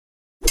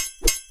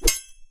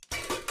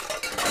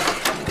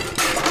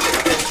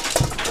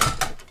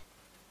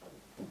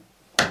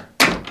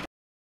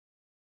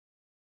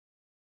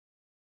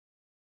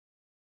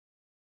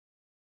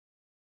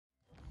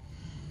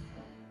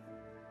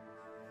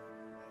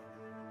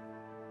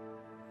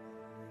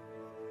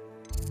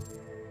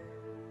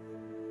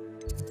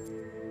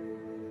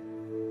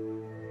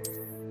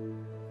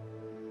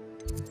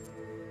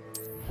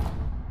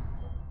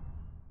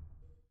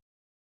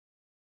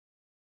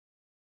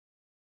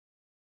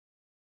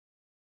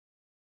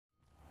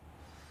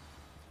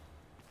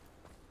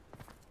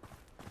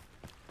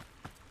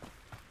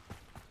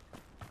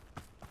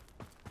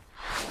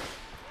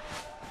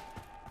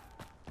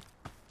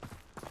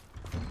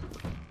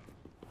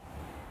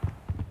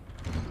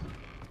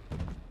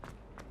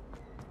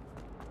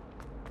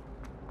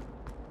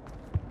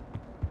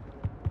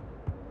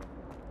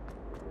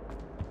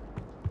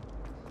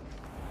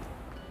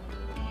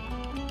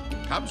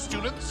Come,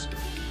 students,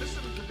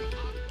 listen to the...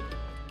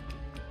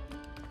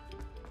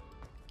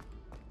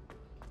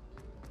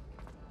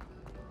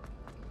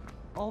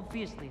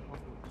 Obviously.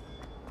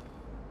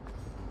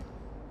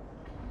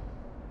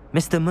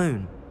 Mr.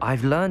 Moon,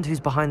 I've learned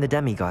who's behind the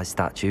demiguise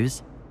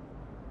statues.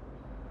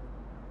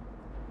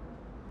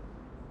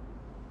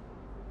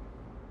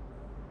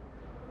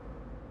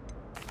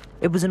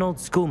 It was an old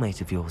schoolmate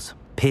of yours,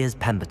 Piers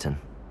Pemberton.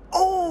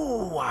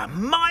 Oh, I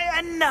might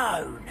have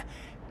known.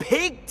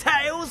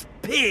 Pigtails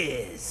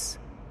Piers.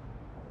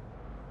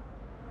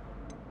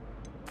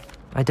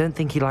 I don't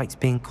think he likes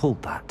being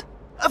called that.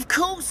 Of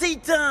course he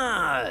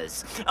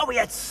does. Oh, we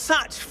had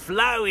such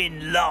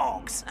flowing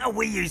locks, and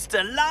we used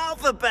to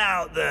laugh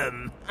about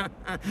them.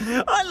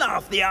 I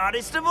laughed the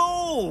hardest of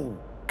all.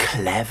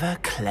 Clever,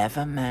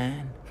 clever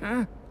man.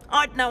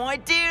 I'd no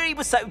idea he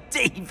was so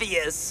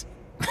devious.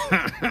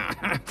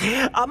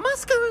 I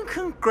must go and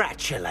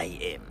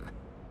congratulate him.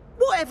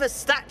 Whatever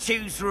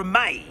statues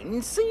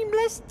remain seem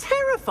less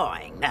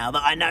terrifying now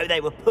that I know they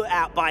were put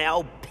out by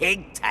old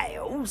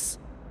pigtails.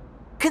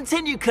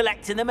 Continue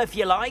collecting them if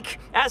you like.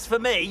 As for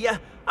me,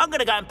 I'm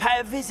gonna go and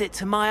pay a visit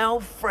to my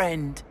old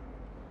friend.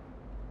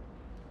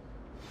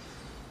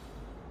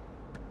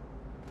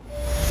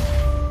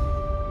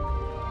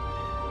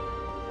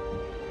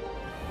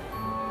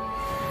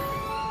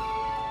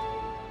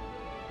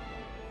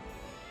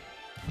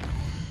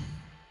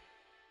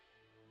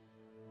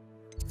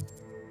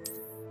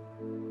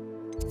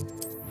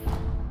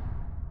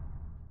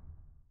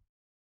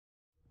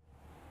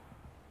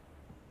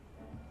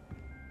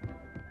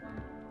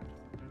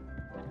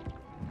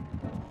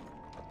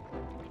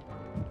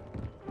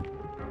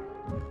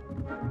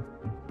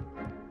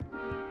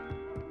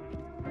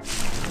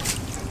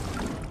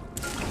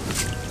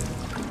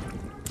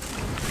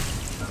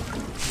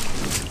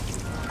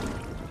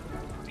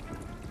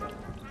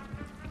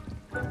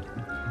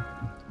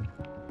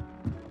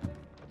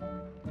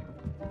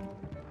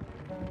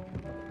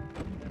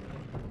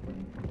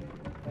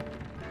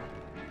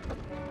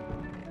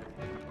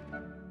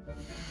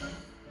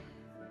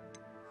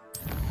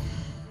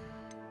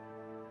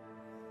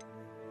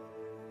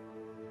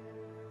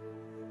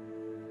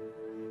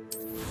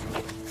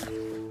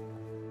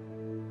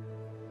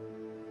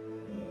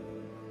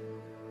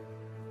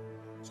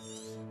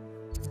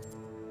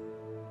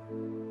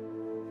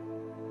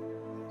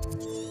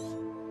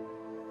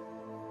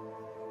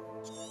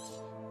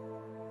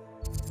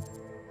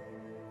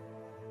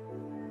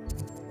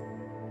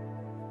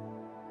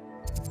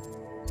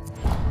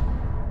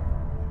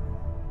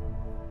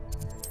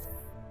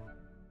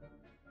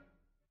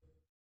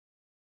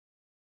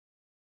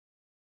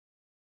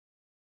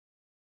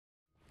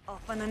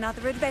 Off on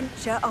another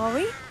adventure, are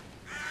we?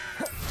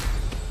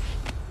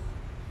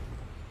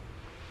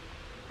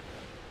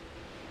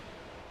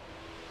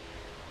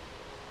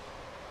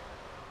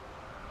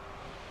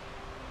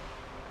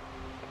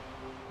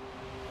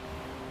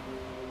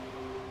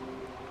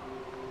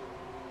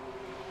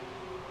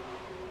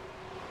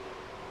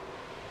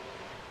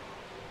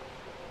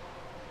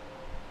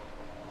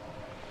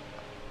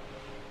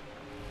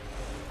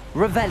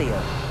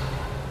 Revelio.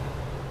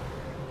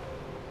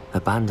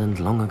 Abandoned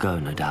long ago,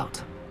 no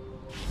doubt.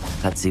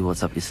 Let's see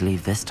what's up your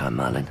sleeve this time,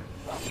 Merlin.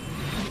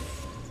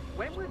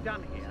 When we're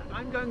done here,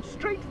 I'm going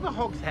straight to the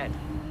Hog's Head.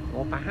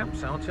 Or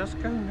perhaps I'll just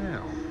go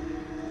now.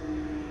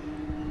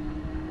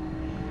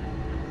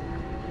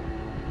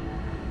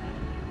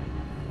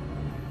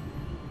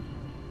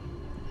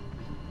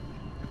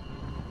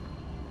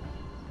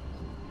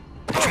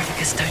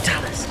 Trafficus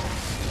Totalis.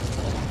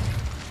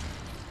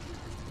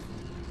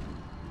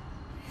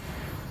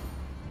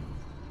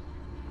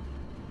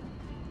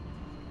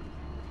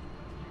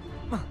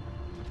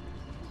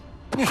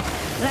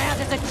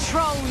 Loud as a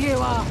troll you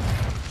are!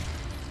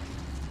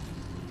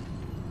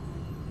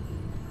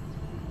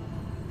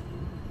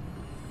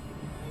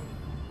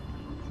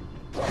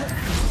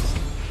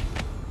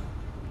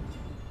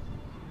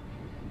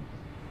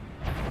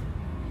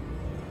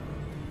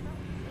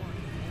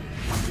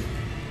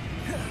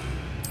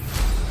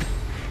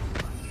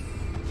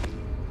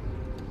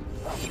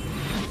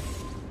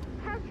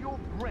 Has your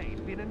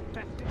brain been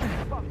infested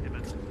with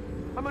buffness?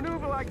 A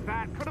maneuver like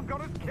that could have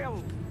got us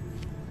killed.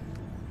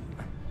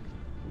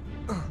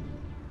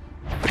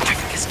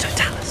 Trafficus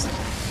Totalis.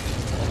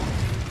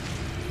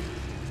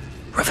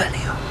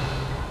 Revelio.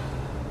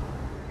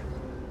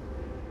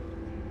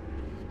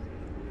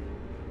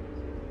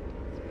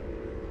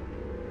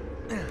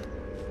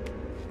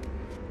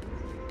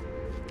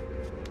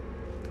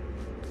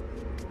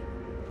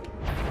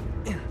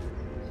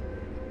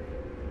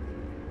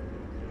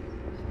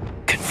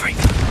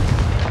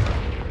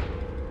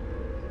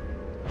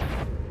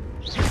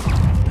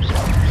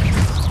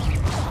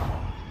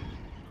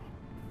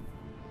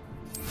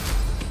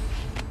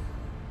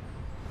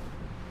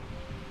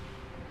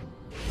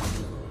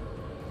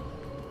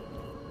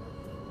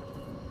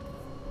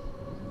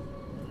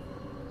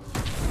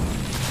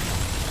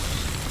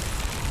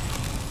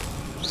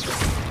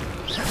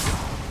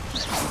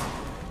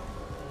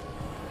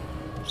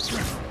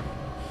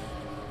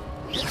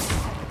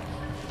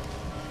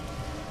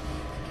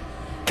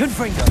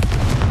 Confringo.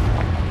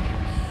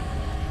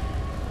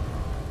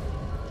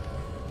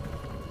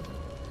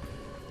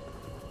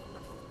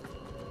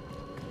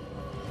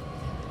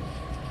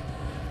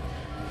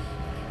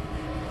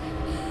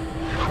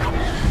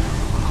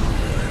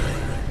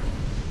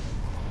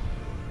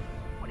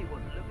 Well, he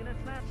wasn't looking at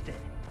snatched it.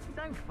 His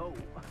own fault.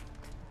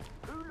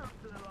 Who looks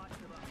to the likes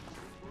of us?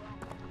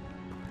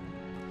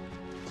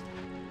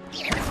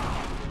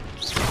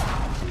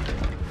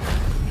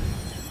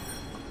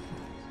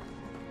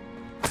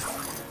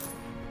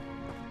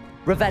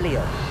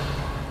 Revelio.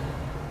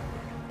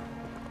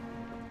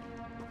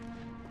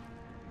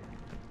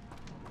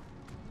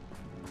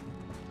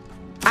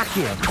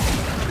 Accio.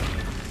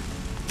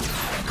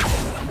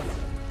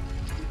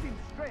 You've been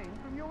straying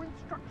from your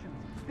instructions.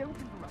 Don't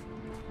interrupt.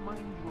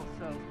 Mind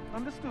yourself.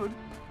 Understood?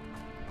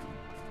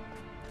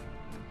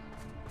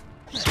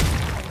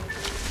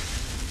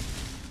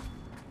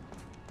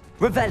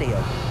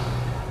 Revelio.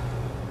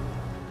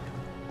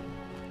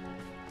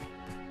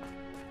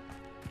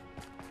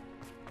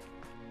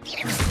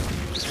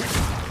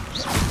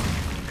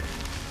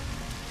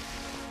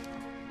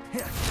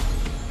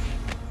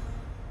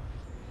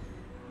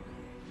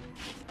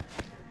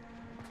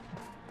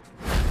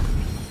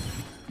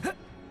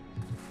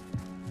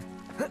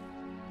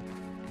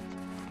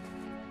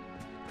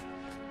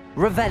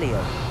 Revelio.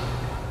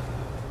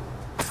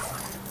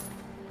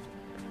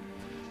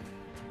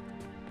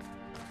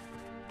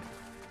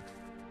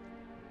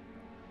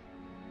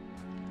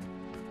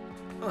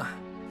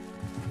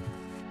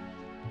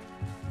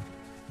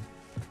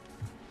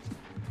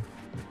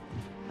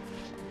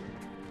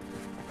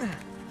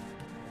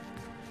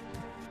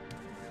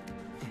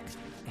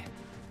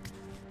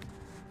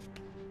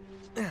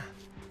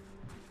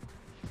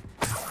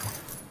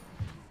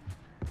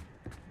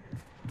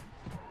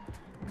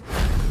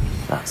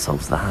 That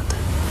solves that.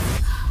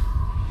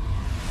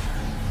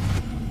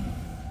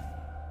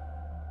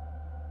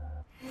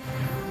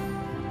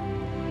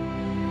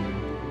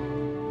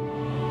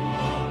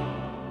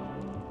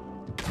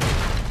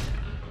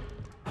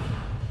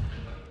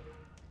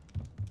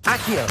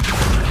 Accio.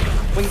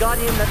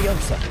 Wingardium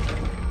Leviosa.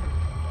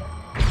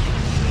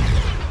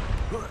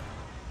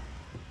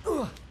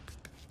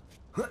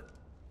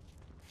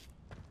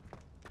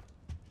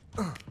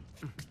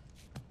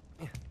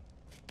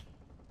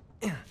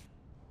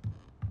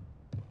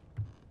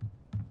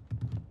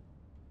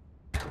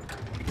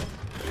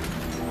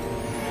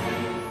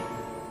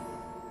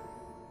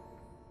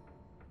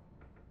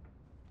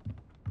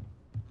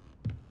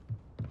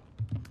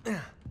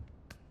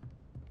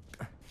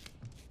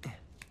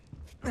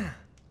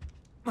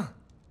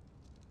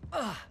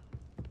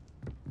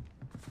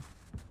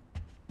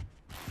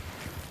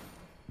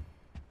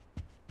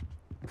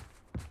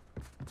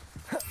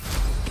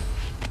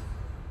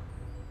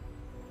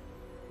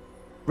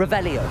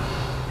 Revelio.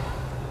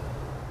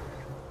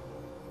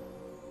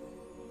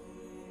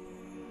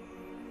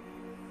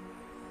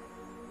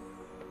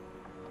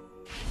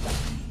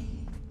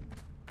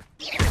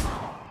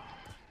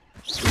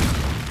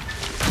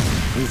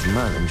 These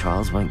Merlin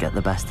trials won't get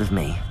the best of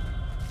me.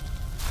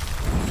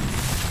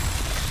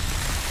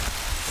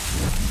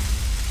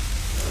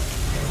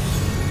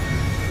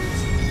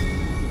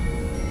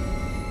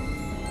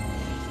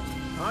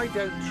 I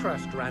don't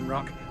trust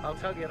Ranrock, I'll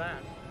tell you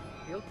that.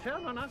 He'll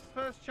turn on us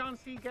first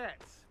chance he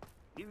gets.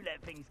 You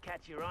let things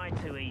catch your eye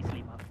too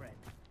easily, my friend.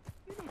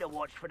 You need to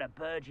watch for the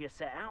birds you're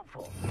set out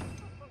for.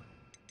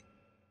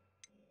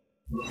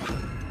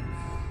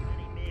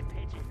 Any mere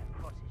pigeon that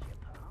crosses your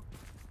path.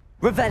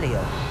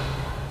 Revelio.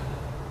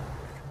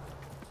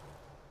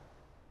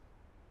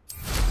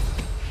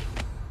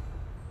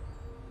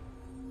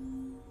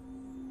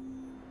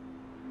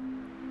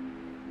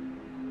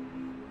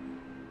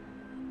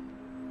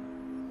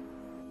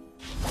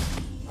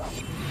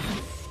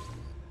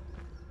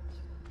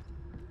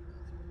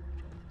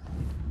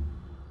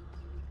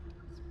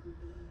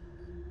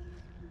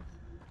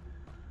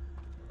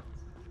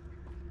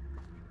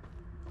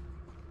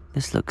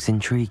 This looks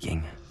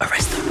intriguing.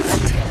 Arrest them.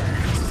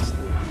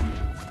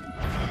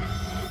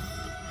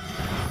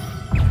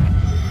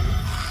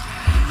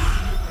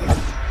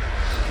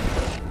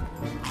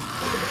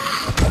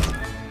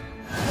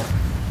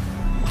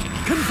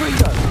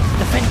 Confringo.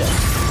 Defender.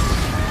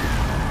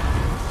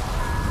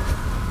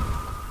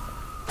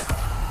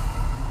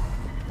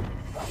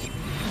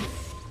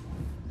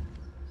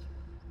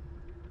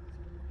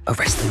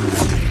 Arrest them.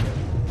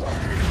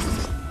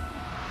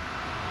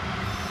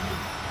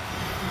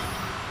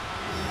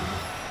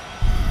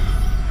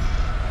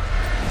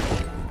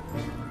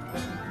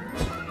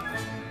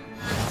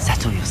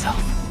 Settle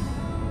yourself.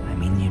 I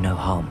mean you no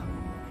harm.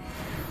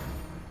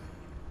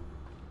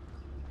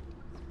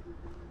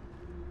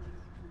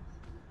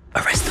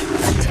 Arrest them.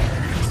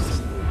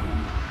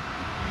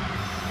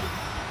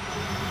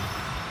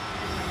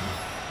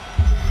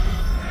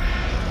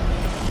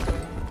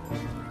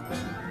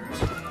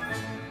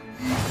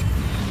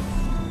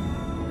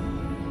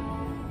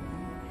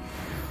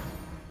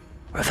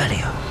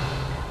 Revelio.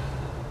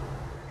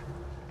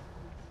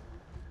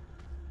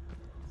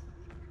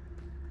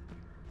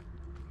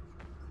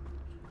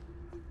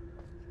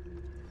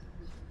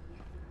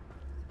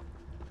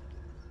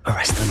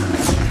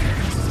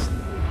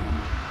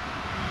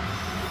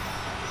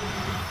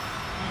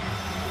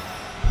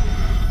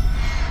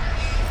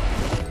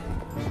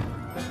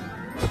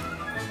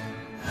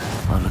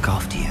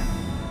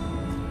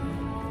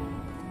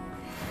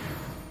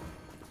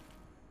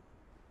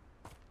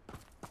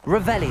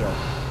 Revelio.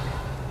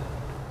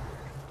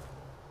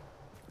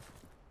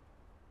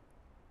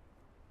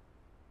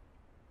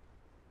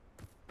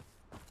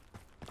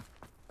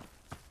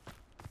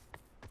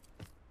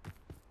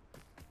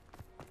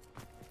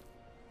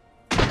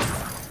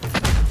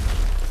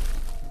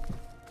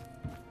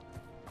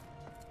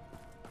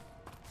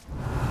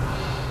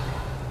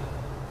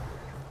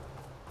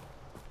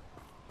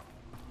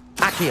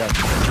 Accio.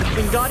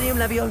 Wingardium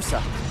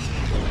Leviosa.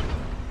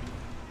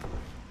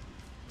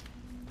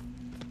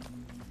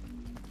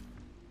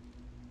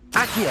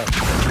 Accio.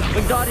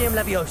 Wingardium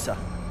Leviosa.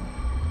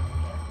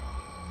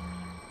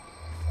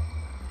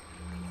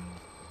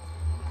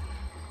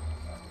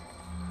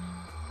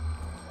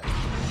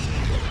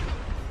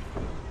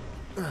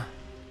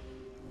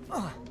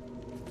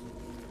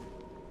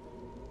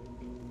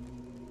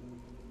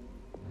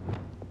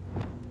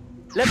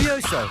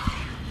 Levioso.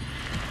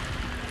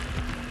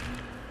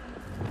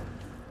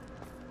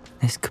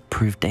 This could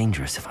prove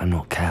dangerous if I'm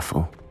not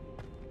careful.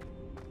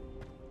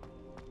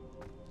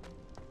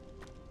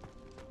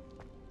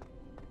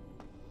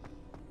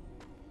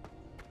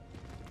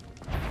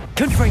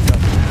 Confringo.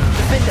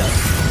 Defendo.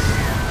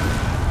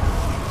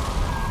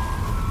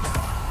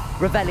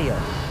 Revelio.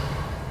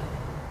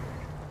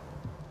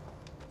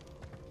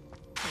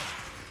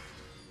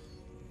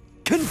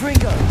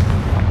 Confringo.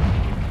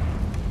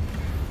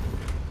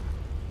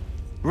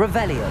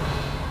 Revelio.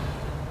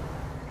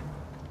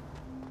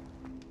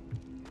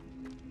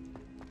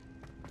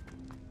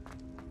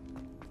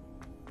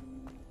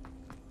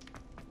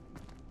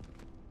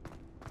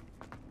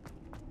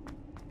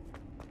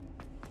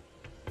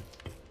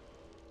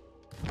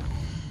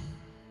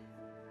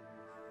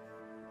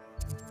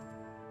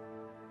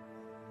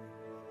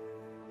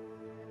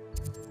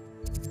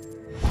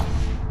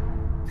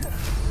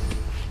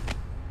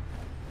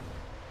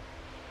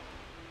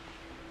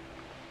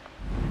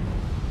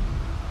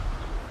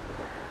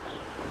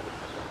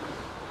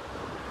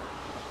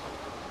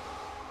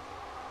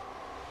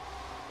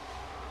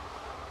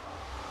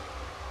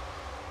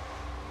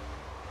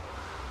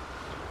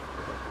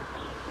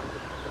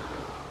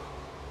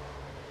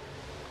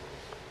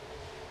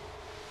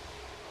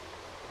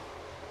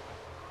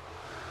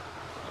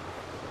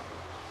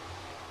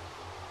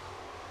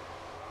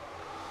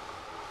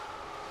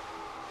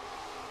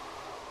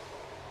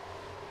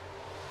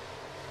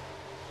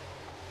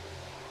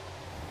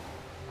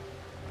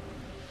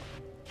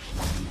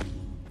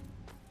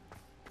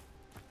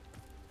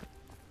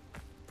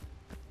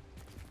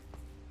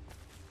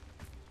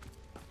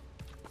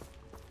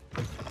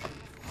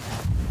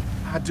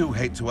 I do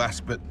hate to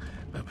ask, but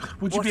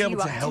would you be able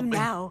to help me?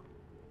 Now?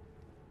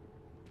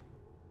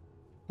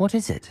 What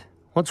is it?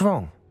 What's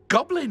wrong?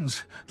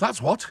 Goblins!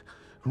 That's what.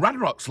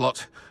 Ranrock's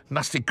lot.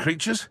 Nasty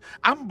creatures.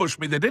 Ambushed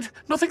me, they did.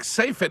 Nothing's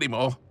safe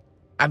anymore.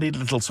 I need a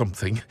little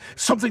something.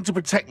 Something to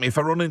protect me if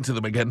I run into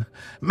them again.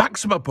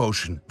 Maxima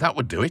potion. That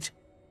would do it.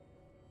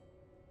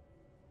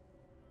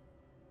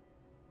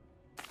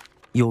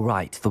 You're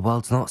right. The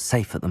world's not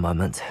safe at the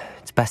moment.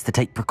 It's best to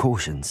take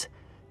precautions.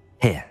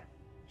 Here,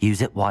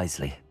 use it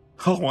wisely.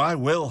 Oh, I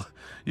will.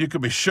 You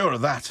can be sure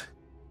of that.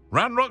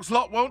 Ranrock's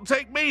lot won't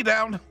take me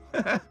down.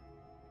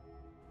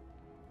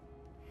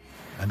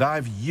 And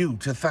I've you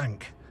to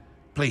thank.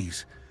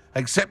 Please,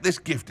 accept this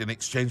gift in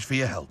exchange for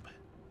your help.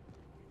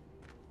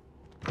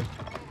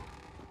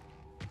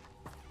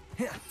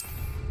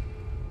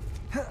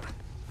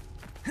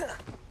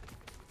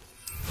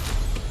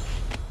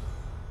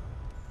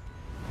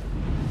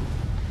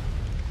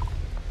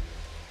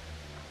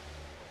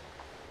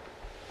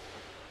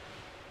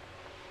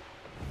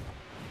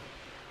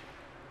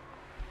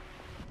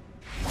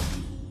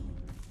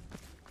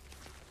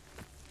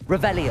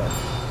 Revelio.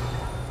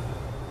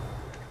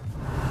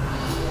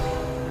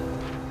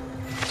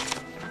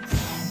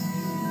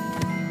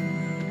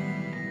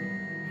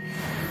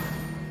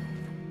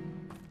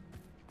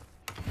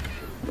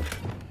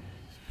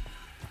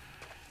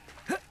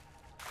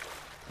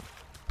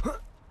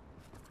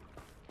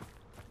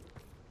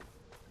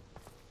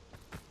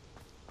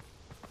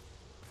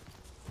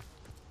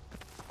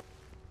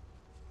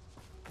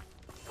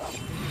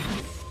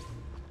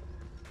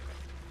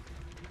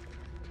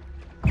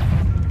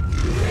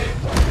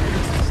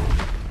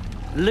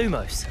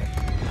 Lumos.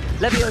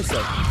 Levioso.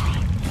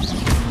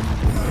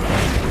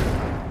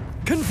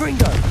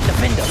 Confringo.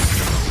 Defendo.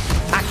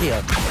 Accio.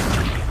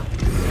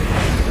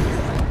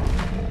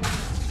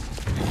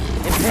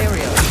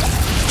 Imperio.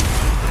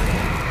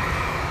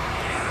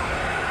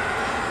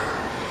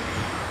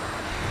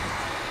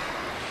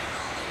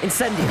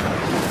 Incendio.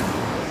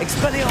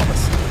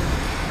 Expelliarmus.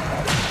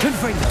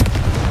 Confringo.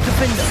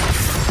 Defendo.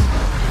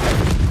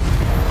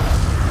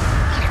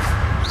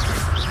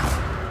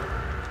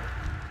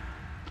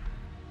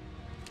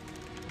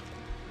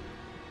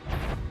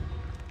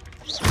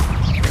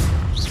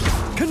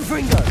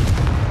 Confringo.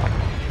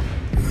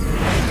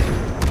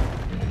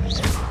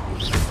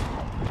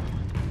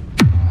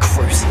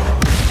 Crucio.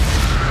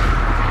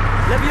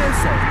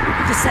 Levioso.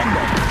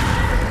 Descendo.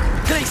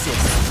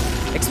 Glacius.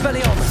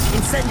 Expelliarmus.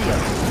 Incendio.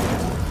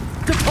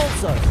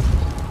 Capulso.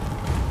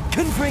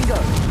 Confringo!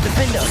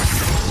 Defendo!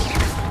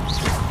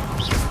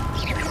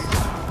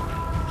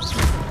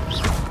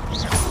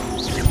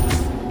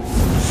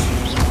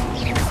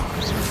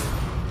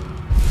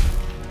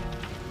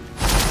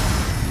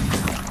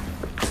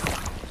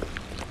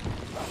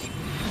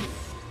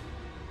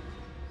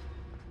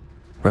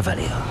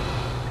 Revelio.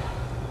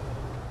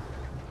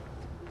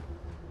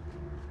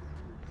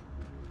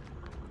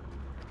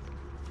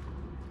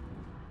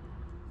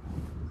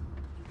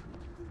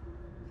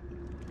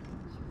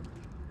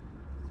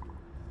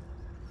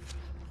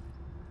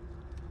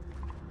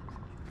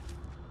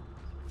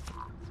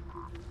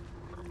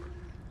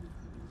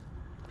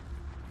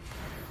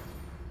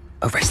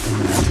 Arrest them.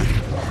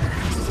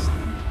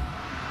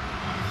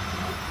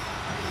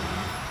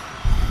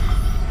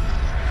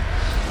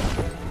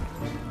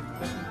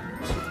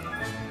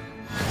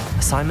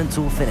 Assignment's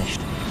all finished.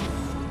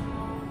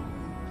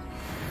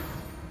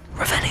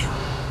 Revelio.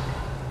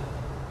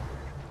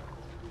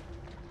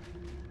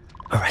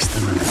 Arrest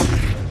them.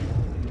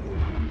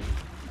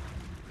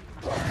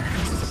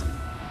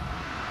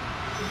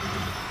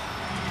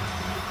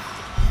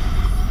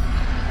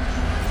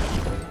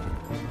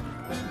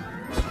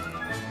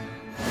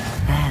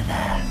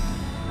 There.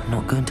 I'm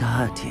not going to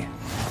hurt you.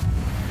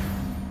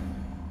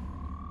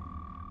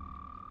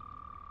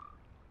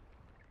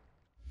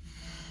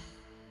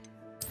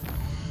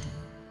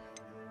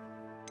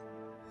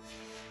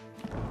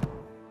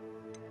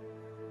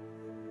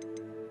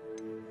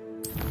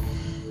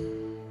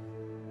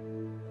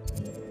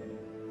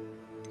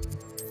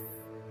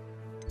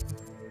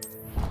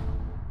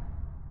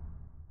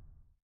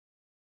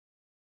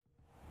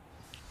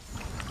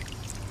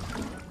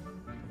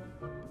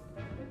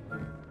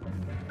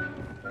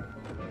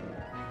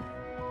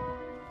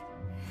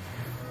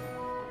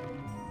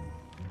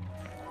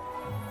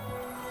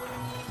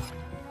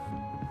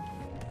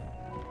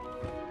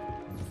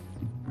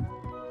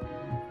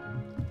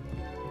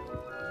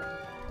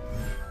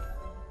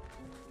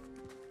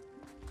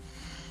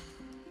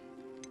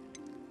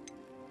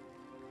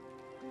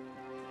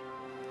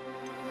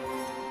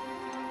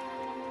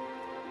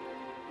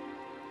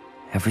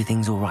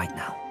 Everything's all right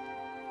now.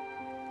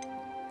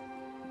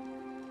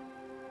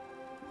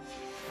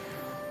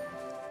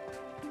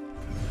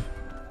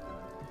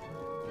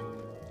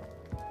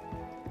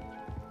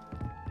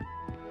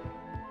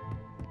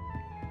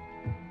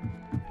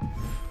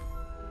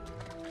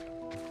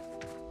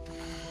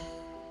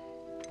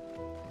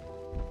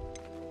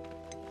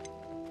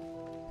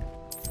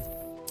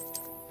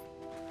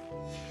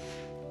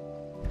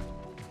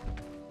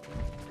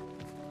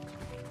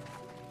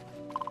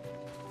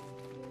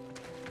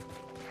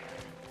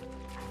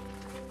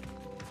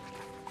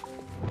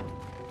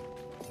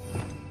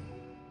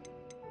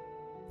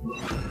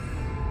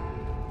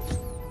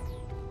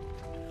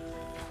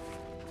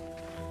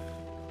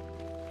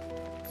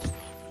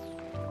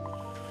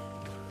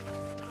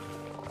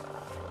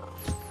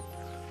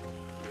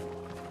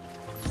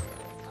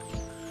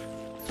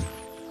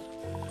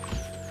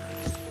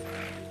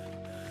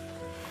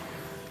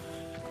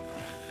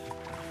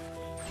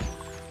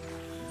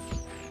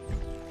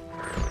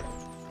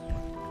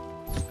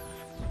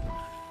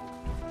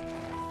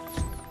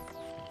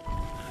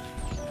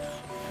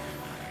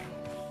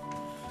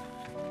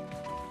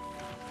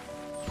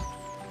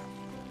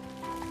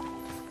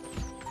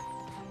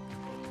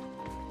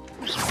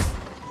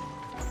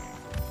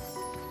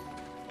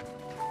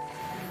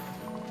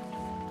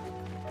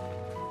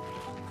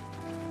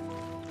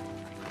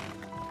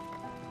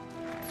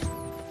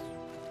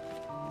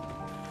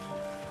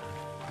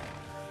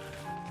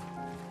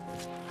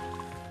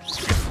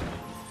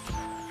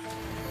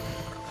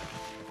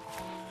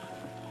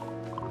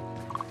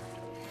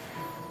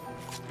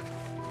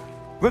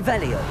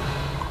 Revelio.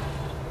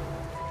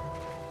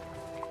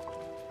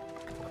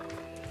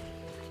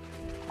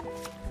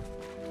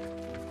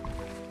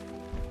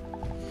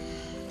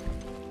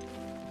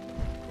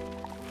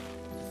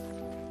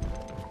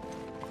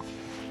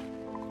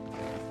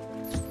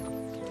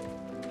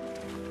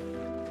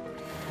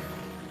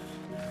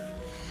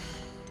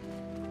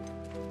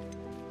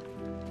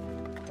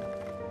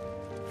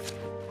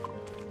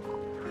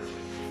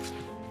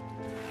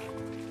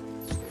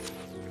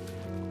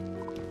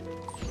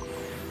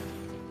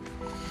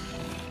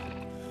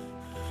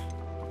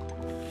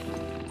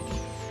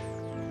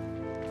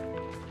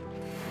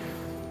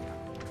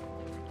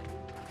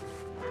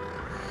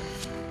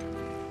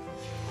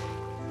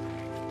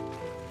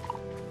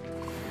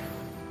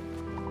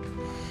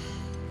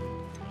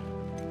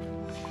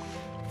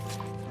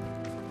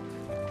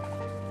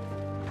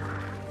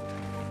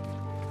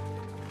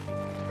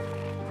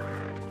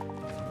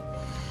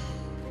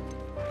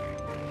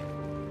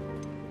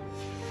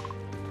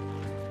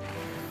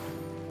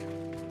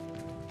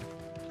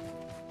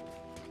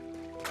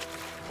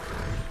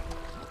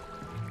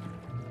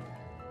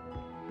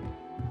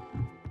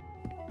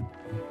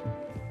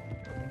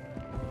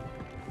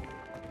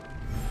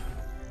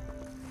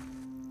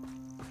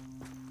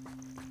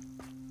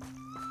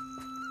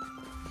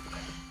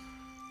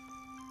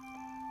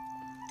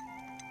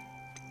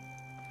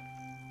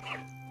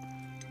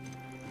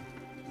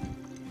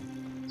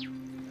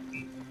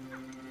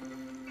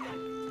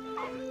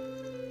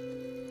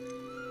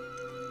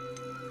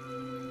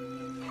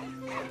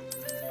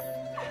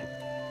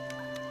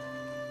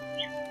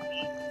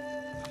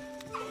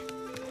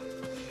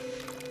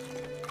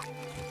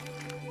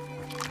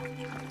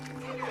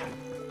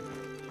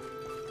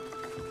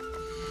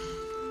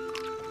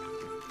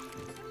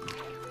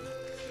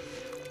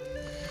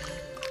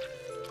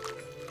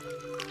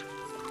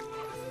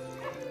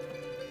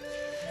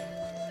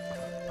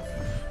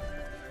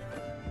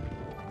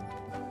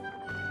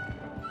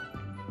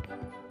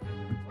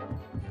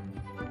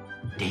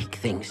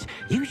 thinks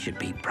you should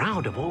be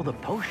proud of all the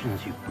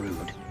potions you've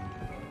brewed.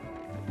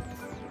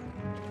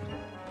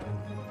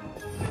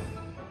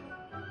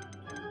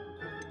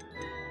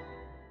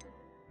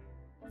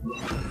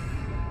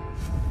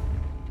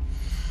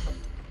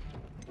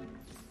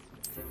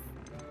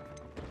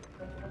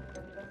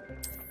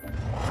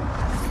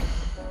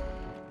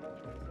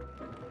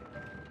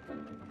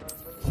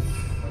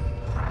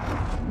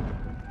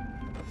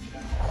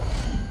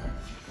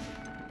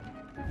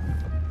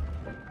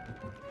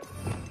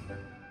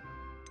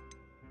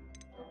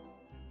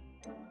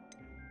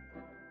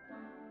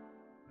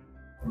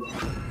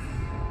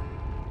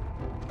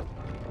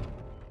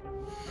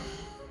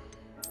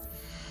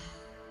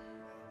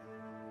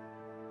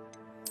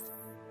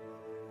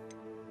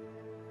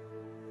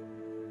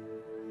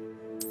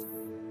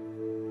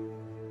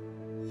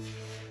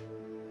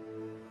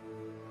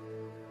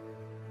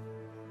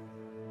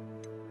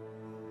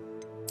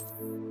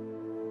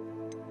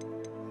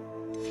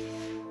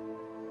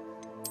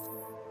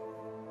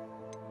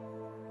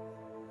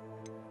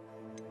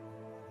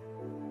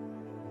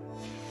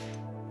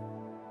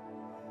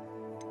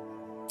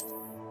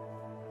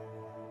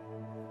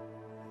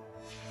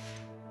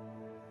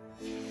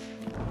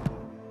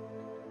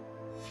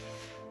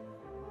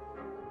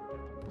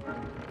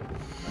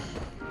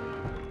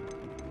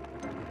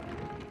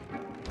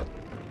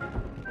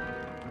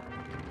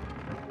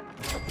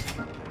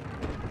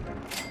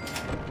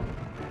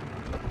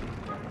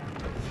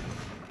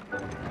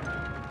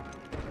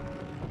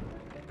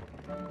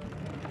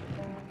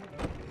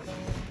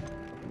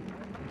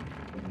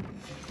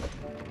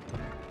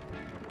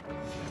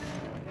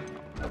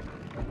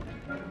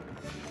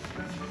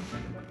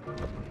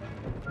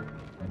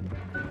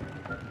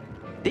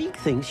 Deke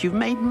thinks you've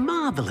made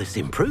marvelous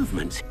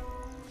improvements.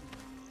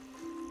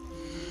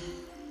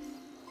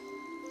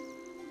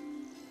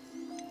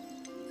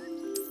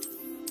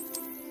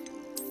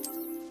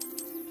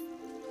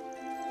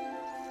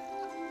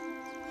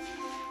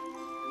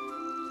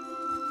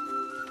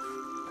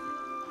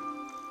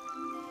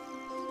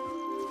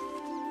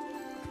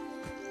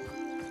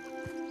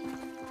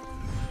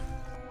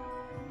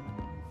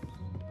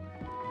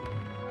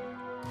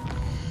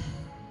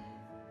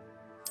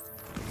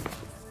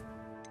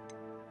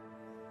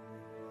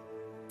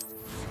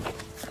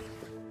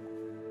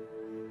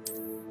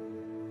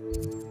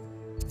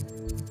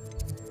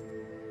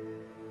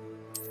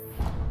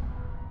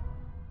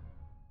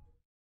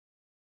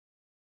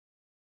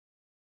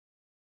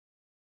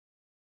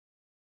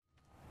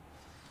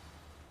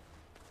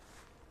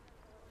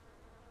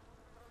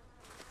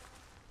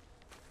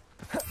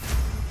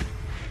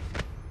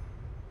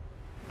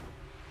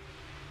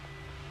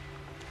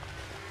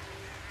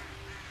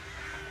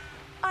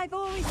 I've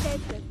always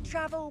said that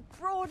travel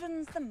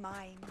broadens the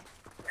mind.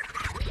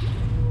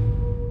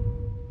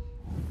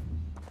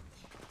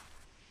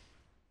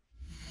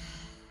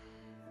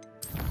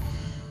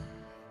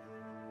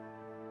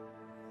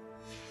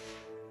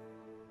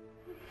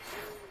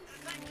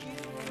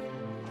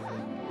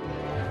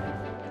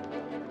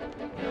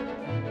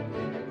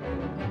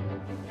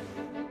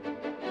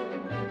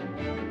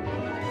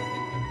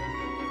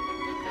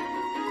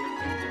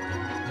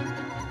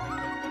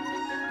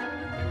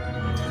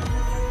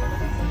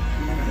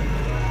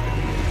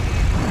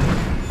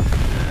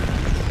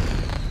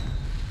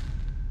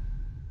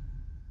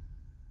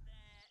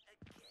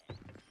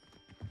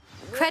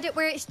 Credit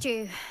where it's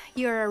due.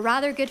 You're a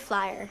rather good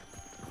flyer.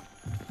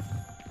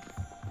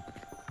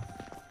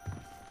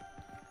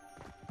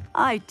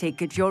 I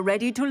take it you're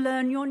ready to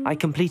learn your... I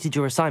completed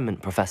your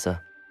assignment,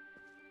 Professor.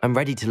 I'm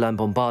ready to learn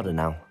Bombarda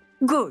now.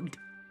 Good.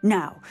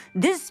 Now,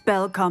 this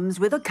spell comes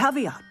with a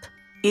caveat.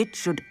 It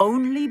should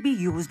only be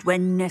used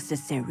when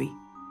necessary.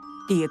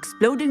 The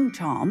exploding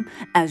charm,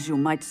 as you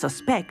might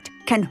suspect,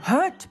 can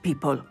hurt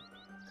people.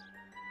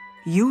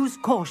 Use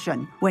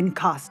caution when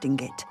casting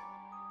it.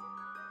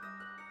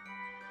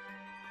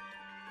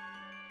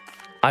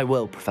 I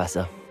will,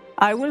 Professor.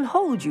 I will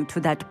hold you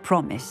to that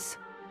promise.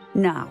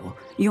 Now,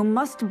 you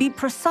must be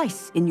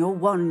precise in your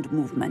wand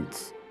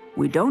movements.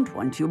 We don't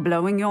want you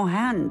blowing your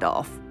hand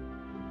off.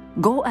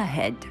 Go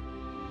ahead.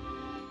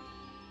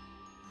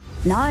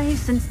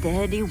 Nice and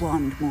steady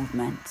wand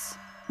movements.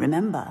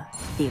 Remember,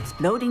 the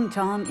exploding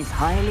charm is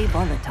highly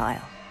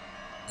volatile.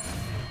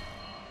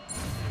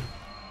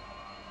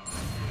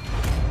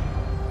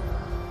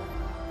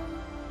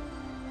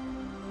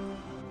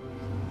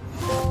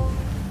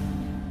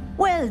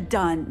 Well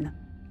done.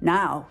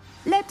 Now,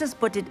 let us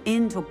put it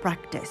into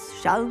practice,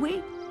 shall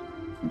we?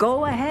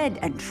 Go ahead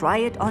and try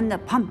it on the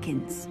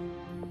pumpkins.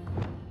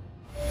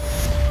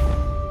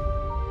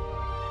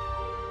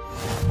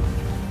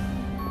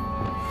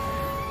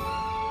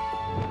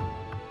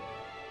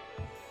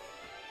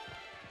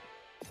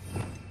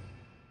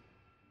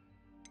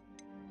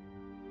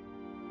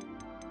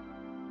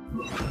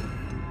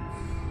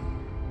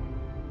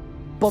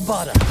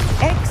 Bombarda!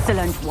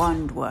 Excellent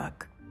wand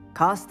work.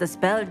 Cast the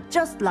spell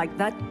just like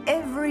that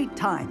every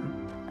time.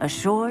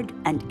 Assured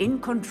and in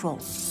control.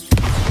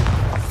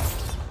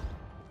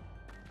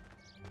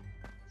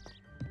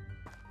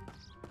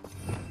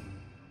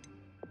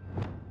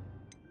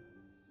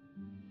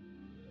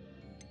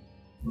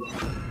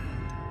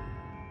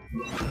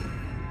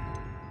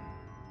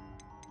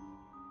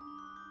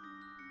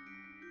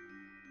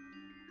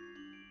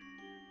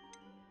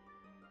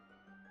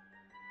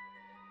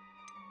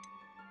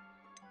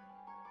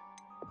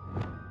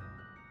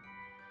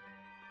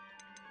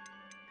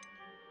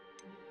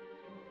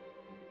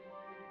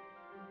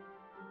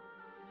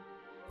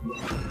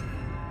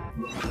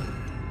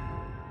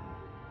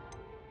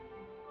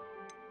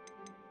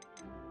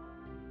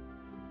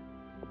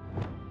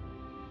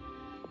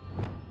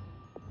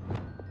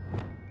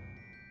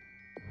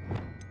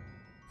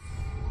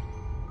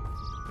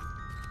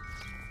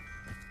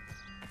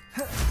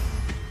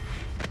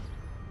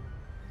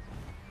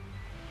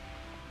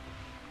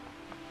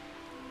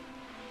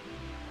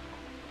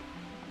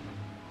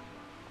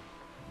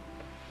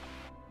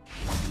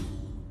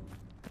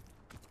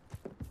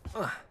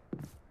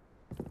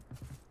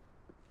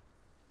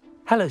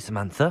 Hello,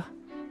 Samantha.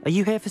 Are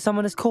you here for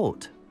Summoner's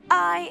Court?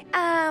 I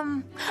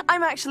am.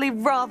 I'm actually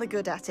rather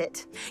good at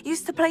it.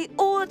 Used to play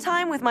all the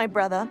time with my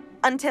brother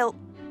until...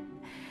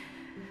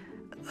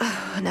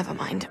 Never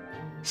mind.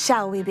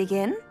 Shall we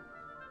begin?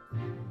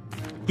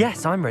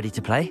 Yes, I'm ready to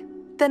play.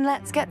 Then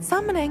let's get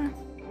summoning.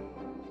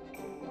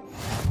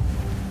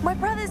 My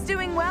brother's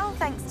doing well,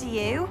 thanks to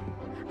you.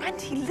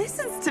 And he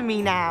listens to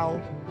me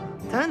now.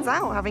 Turns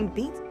out having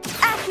beat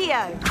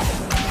Accio!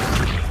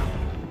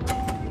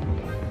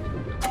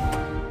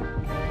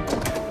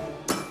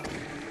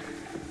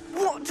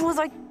 What was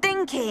I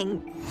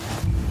thinking?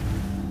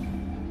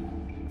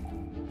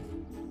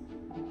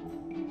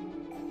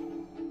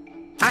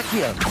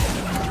 Accio!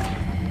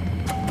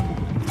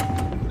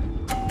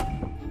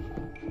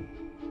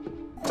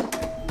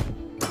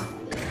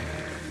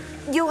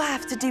 You'll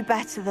have to do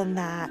better than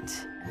that.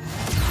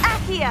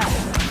 Accio!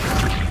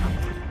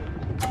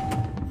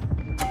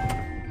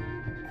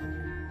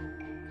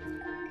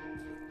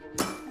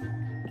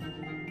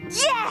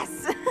 Yes!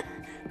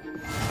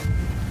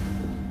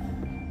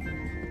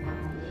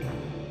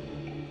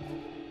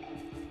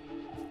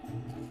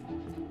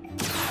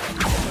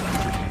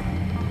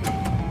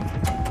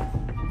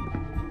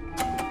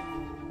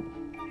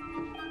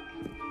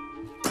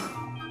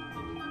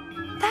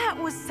 That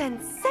was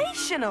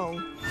sensational!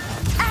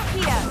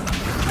 Accio!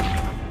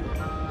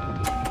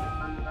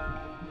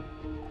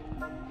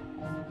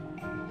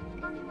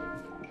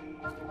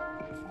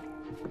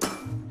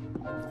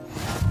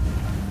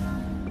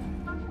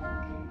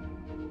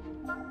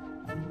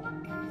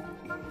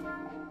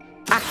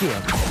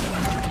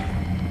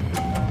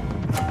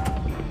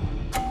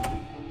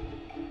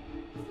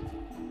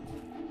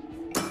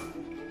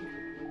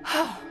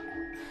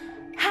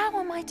 How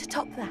am I to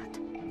top that?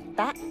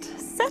 That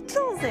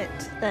settles it,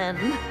 then.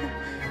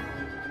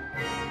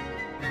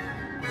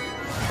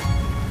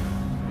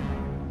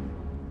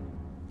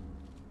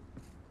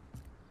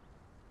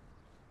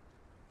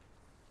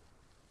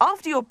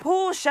 After your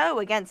poor show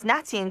against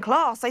Natty in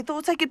class, I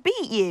thought I could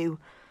beat you.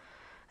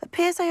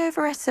 Appears I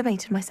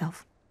overestimated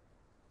myself.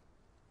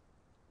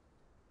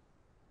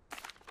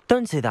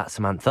 Don't say that,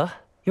 Samantha.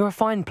 You're a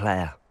fine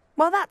player.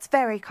 Well, that's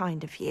very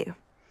kind of you.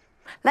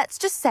 Let's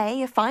just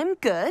say if I'm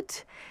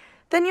good,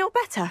 then you're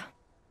better.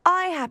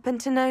 I happen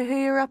to know who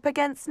you're up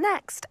against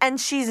next, and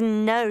she's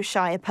no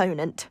shy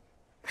opponent.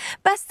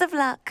 Best of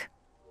luck.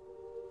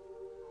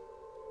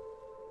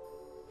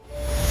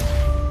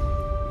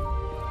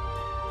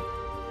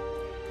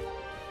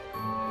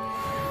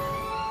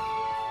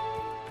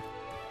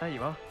 There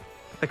you are.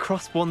 The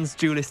Crosswands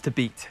duelist to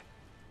beat.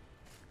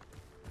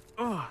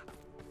 Ugh.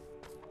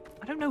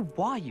 I don't know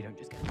why you don't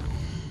just get...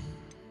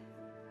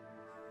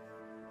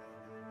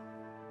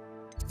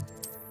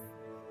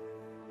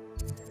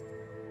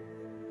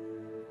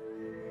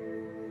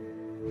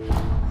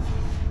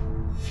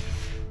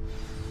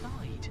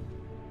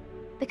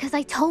 Because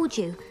I told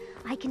you,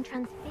 I can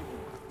transfigure.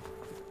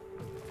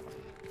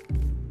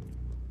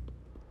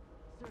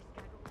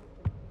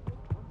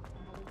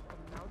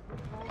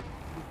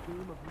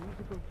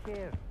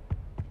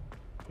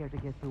 Care to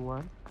guess who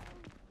won?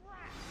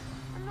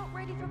 I'm not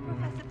ready for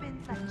Professor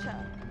Bin's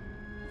lecture.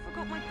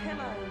 Forgot my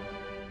pillow.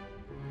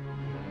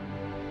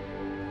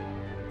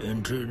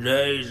 In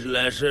today's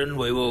lesson,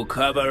 we will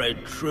cover a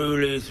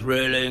truly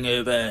thrilling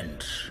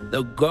event.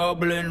 The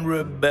Goblin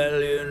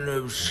Rebellion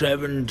of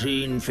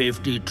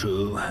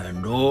 1752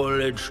 and all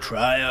its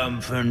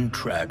triumphant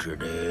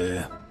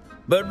tragedy.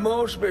 But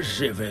more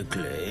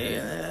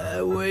specifically,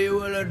 we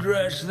will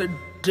address the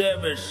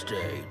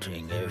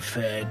devastating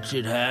effects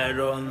it had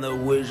on the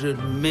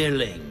wizard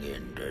milling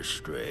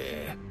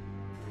industry.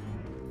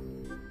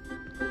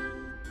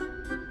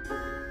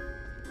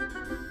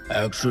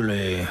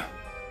 Actually,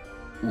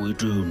 we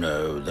do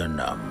know the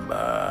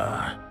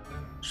number.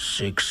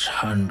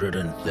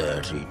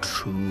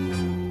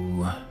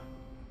 632.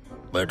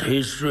 But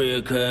history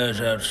occurs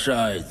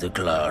outside the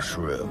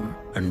classroom.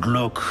 And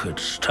look,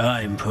 it's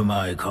time for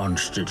my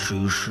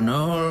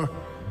constitutional.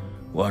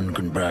 One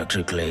can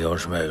practically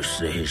osmose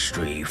the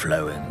history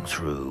flowing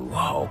through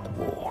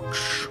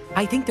Hogwarts.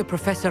 I think the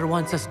professor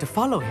wants us to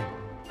follow him.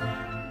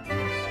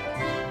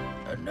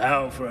 And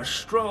now for a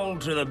stroll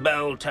to the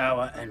bell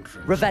tower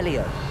entrance.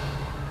 Revelio.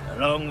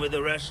 Along with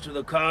the rest of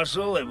the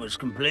castle, it was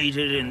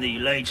completed in the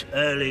late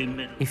early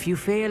middle. If you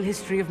fail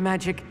history of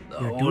magic, The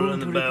you're hall doomed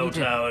and the to bell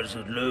repeat it. towers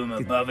that loom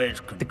above it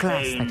the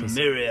class, that contain is.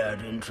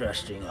 myriad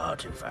interesting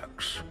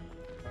artifacts.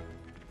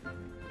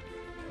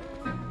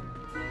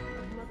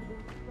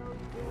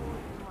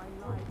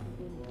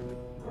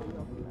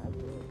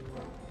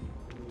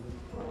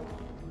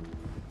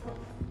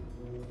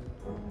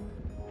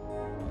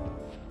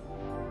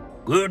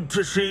 Good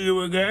to see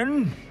you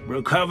again.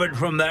 Recovered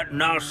from that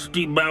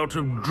nasty bout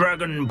of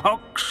dragon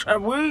pox,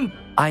 have we?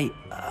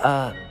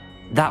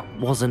 That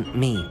wasn't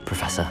me,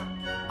 Professor.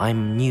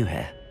 I'm new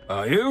here.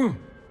 Are you?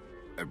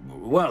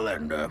 Well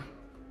then,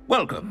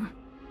 welcome.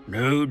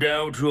 No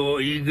doubt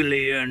you're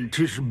eagerly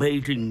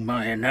anticipating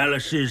my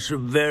analysis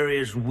of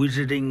various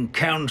wizarding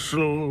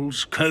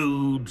councils,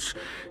 codes,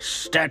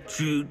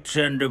 statutes,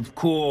 and of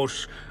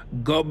course,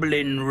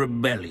 goblin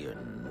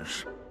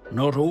rebellions.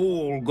 Not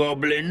all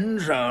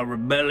goblins are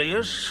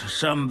rebellious.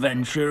 Some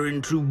venture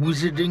into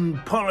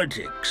wizarding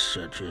politics,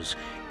 such as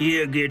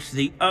Eargit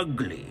the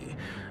Ugly.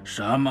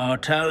 Some are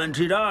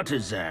talented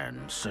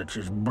artisans, such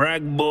as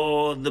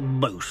Bragbor the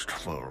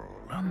Boastful.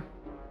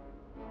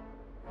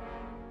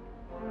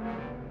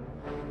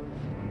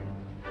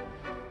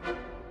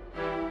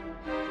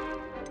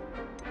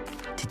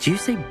 Did you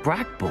say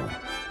Bragbor?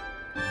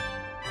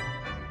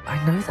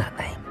 I know that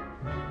name.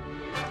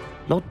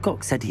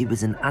 Lodgok said he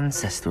was an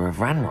ancestor of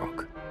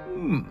Ranrock.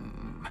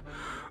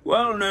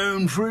 Well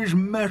known for his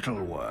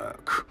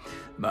metalwork.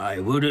 I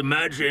would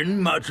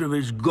imagine much of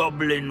his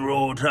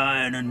goblin-wrought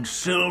iron and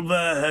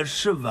silver has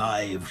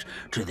survived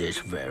to this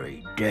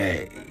very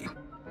day.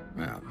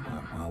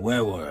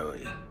 Where were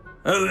we?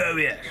 Oh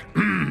yes.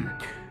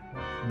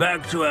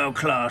 Back to our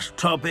class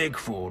topic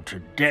for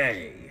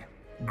today.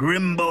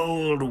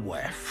 Grimbold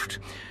Weft.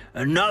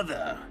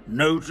 Another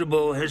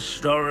notable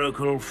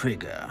historical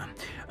figure.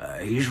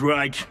 He's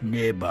right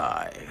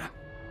nearby.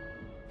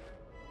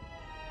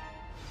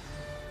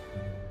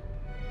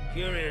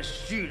 Curious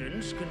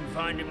students can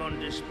find him on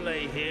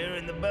display here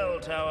in the bell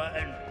tower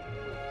and...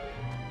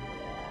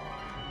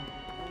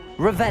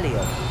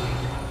 Revelio.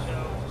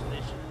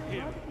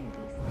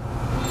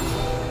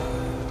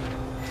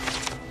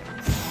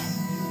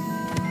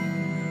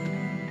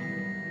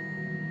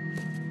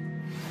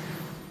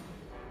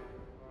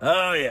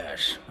 Oh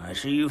yes, I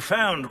see you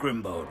found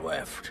Grimbold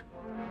Weft.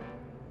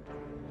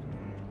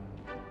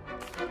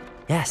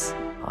 Yes,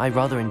 I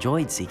rather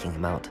enjoyed seeking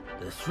him out.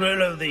 The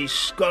thrill of the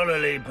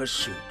scholarly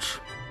pursuit.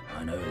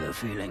 I know the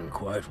feeling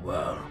quite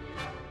well.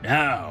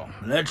 Now,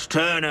 let's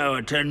turn our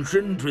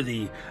attention to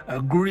the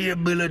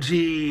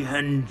agreeability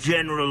and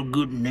general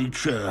good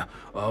nature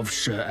of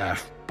Sir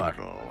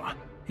Aphbuttle.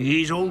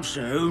 He's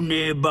also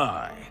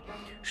nearby.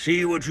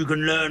 See what you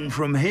can learn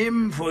from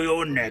him for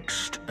your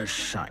next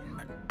assignment.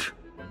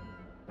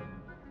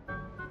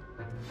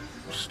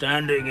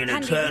 Standing in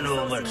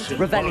eternal but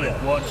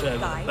symbolic watch over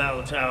the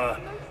bell tower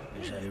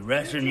is a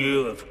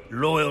retinue of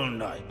loyal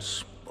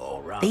knights.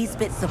 These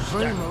bits of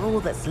broom are all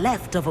that's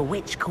left of a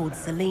witch called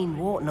Celine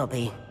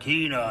Wartnobby.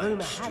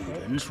 Keen-eyed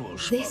students will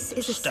spot This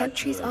is a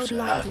centuries-old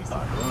likeness.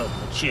 Aphbuttle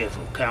of the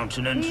cheerful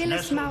countenance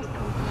Fearless nestled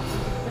Malcolm,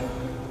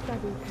 study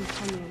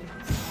companion.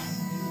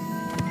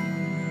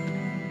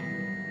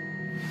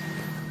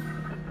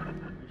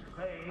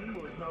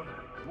 fame was not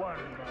won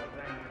by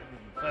vanquishing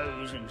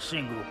foes in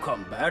single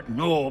combat,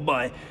 nor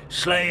by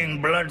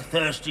slaying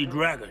bloodthirsty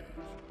dragons.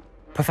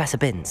 Professor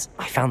Binns,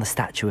 I found the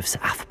statue of Sir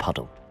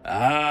Aphbuttle.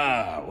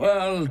 Ah,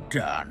 well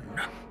done.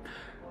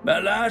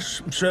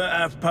 Alas, Sir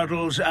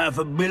Aphbuttle's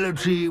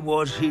affability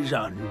was his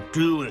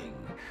undoing.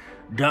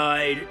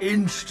 Died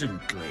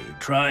instantly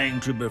trying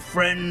to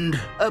befriend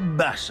a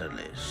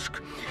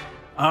basilisk.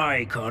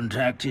 Eye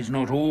contact is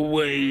not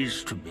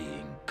always to be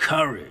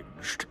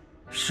encouraged.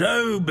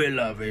 So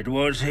beloved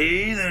was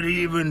he that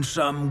even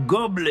some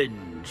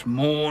goblins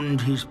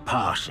mourned his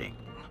passing.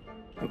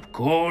 Of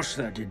course,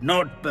 that did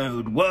not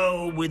bode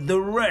well with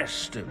the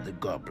rest of the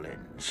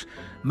goblins,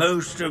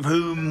 most of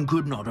whom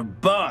could not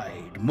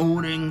abide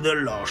mourning the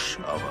loss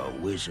of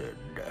a wizard.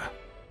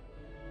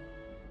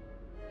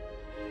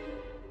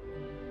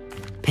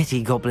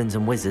 Pity goblins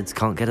and wizards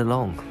can't get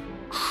along.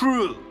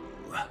 True,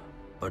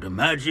 but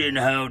imagine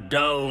how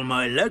dull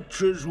my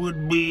lectures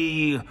would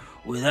be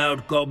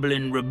without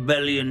goblin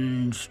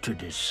rebellions to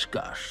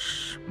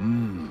discuss.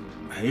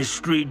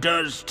 History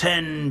does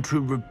tend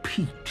to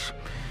repeat.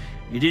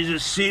 It is a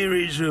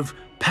series of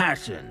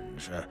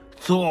patterns, a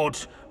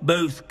thought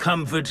both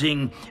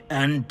comforting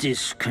and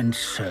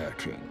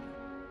disconcerting.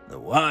 The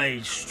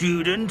wise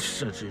student,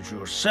 such as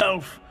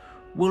yourself,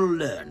 will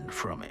learn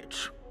from it.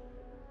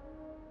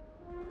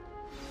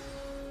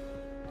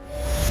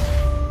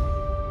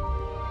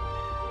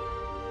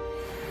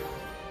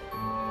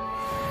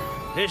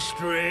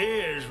 History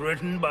is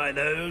written by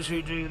those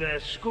who do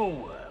their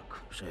schoolwork,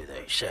 so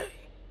they say.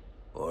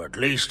 Or at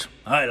least,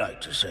 I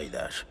like to say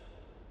that.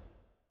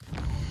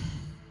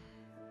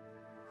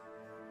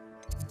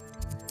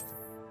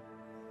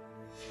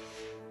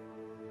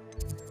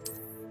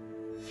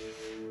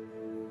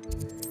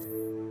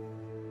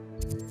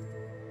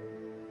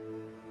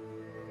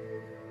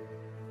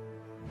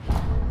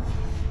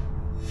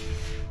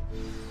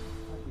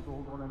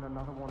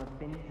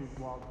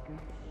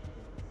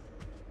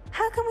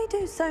 How can we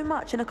do so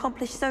much and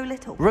accomplish so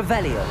little?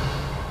 Revelio.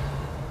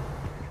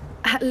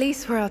 At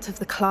least we're out of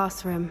the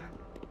classroom.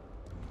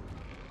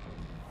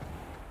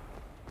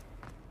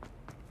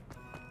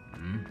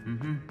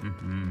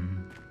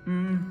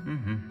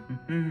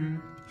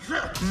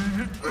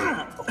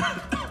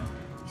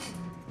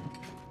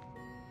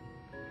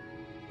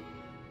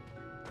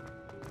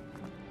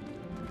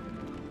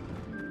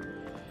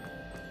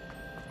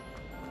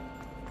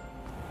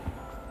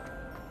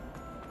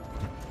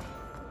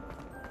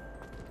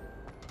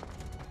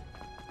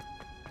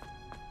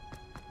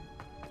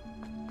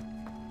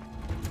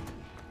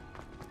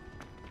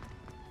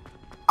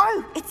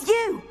 Oh, it's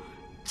you!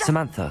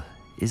 Samantha,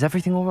 is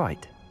everything all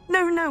right?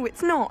 No,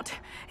 it's not.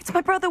 It's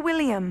my brother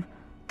William.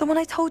 The one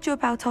I told you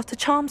about after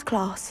Charms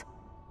class.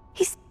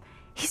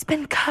 He's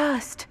been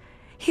cursed.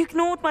 He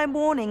ignored my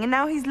warning and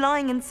now he's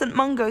lying in St.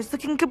 Mungo's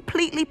looking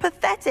completely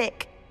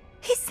pathetic.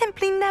 He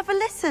simply never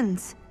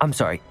listens. I'm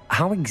sorry,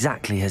 how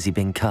exactly has he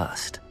been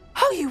cursed?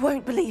 Oh, you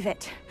won't believe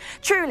it.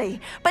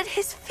 Truly, but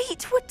his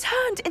feet were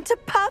turned into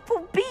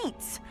purple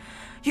beets.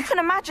 You can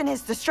imagine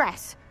his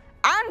distress.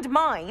 And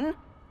mine.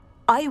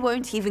 I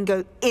won't even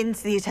go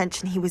into the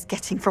attention he was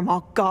getting from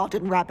our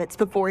garden rabbits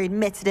before he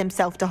admitted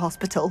himself to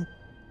hospital.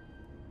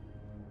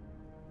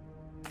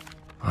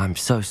 I'm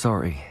so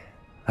sorry.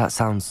 That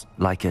sounds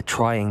like a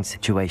trying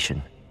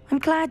situation. I'm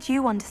glad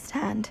you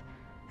understand.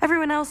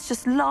 Everyone else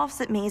just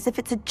laughs at me as if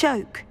it's a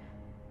joke.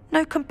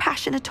 No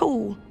compassion at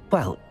all.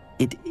 Well,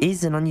 it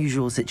is an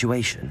unusual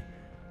situation.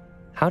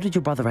 How did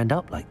your brother end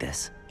up like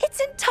this? It's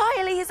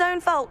entirely his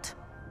own fault.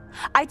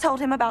 I told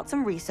him about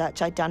some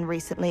research I'd done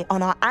recently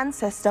on our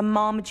ancestor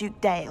Marmaduke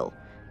Dale.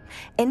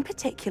 In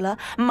particular,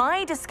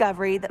 my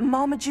discovery that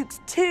Marmaduke's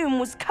tomb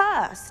was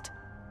cursed.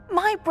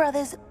 My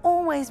brother's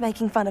always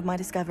making fun of my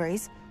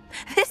discoveries.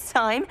 This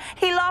time,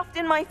 he laughed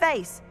in my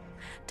face.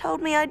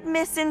 Told me I'd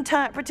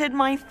misinterpreted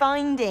my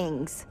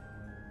findings.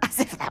 As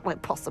if that were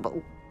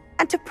possible.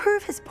 And to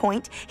prove his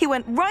point, he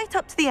went right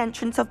up to the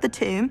entrance of the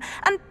tomb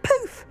and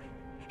poof!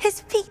 His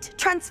feet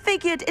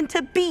transfigured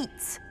into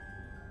beets.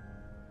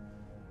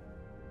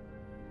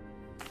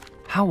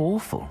 How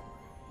awful.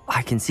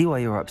 I can see why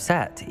you're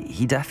upset.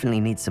 He definitely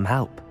needs some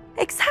help.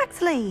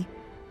 Exactly.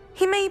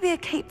 He may be a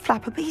cape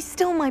flapper, but he's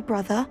still my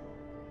brother.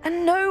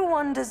 And no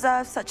one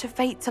deserves such a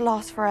fate to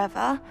last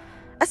forever,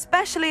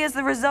 especially as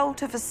the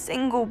result of a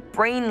single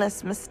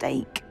brainless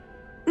mistake.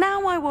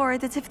 Now I worry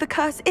that if the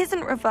curse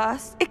isn't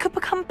reversed, it could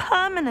become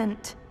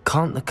permanent.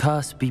 Can't the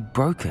curse be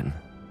broken?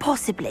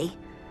 Possibly.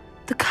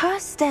 The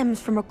curse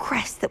stems from a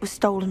crest that was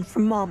stolen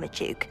from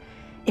Marmaduke.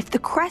 If the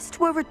crest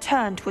were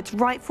returned to its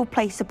rightful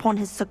place upon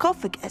his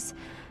sarcophagus,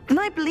 then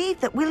I believe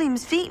that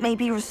William's feet may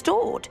be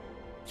restored.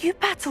 You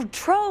battled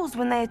trolls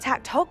when they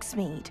attacked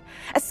Hogsmeade,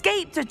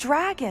 escaped a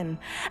dragon,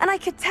 and I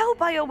could tell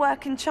by your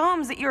work in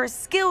charms that you're a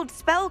skilled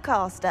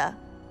spellcaster.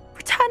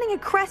 Returning a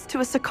crest to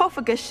a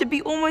sarcophagus should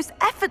be almost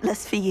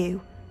effortless for you.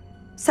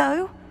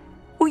 So,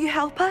 will you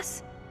help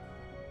us?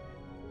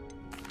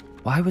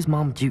 Why was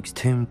Marmaduke's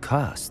tomb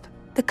cursed?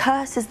 The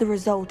curse is the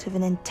result of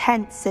an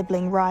intense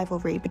sibling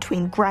rivalry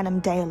between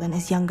Granham Dale and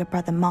his younger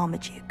brother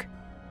Marmaduke.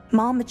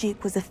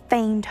 Marmaduke was a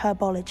famed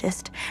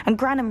herbologist, and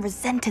Granham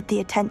resented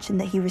the attention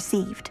that he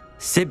received.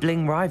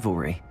 Sibling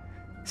rivalry?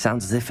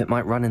 Sounds as if it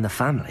might run in the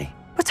family.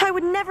 But I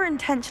would never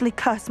intentionally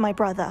curse my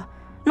brother,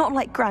 not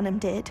like Granham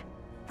did.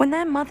 When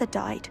their mother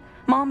died,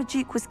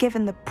 Marmaduke was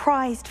given the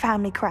prized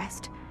family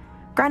crest.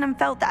 Granham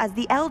felt that as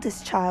the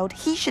eldest child,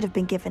 he should have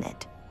been given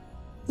it.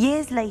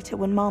 Years later,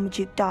 when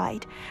Marmaduke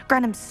died,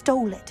 Granham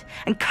stole it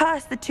and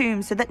cursed the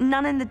tomb so that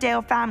none in the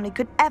Dale family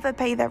could ever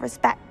pay their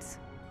respects.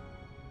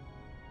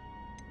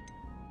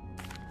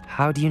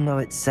 How do you know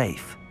it's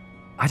safe?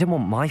 I don't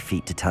want my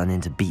feet to turn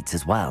into beets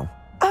as well.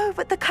 Oh,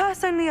 but the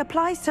curse only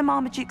applies to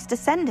Marmaduke's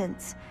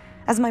descendants,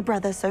 as my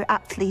brother so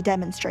aptly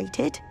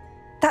demonstrated.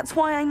 That's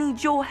why I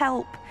need your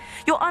help.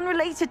 You're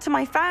unrelated to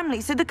my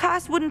family, so the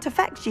curse wouldn't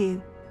affect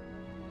you.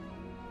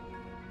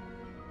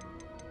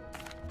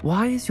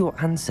 Why is your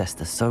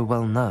ancestor so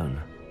well known?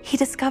 He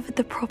discovered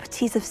the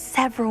properties of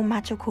several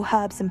magical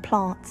herbs and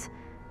plants.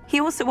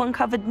 He also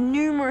uncovered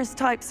numerous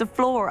types of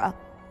flora.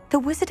 The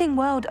wizarding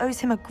world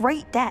owes him a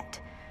great debt.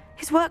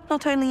 His work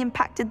not only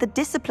impacted the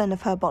discipline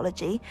of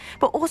herbology,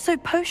 but also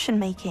potion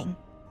making.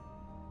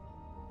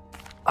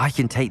 I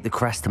can take the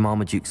crest to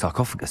Marmaduke's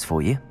sarcophagus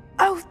for you.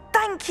 Oh,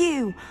 thank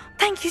you!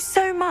 Thank you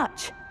so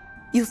much!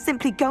 You'll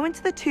simply go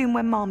into the tomb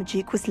where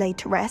Marmaduke was laid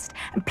to rest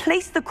and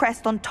place the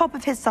crest on top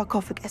of his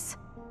sarcophagus.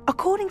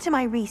 According to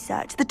my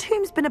research, the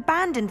tomb's been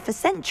abandoned for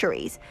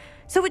centuries,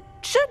 so it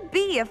should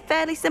be a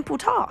fairly simple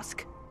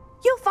task.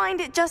 You'll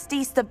find it just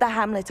east of the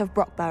hamlet of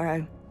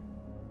Brockborough.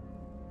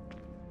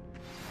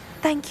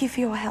 Thank you for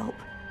your help.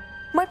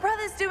 My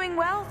brother's doing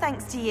well,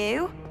 thanks to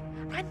you.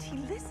 And he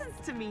listens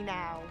to me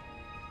now.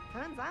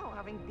 Turns out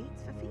having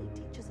beats for feet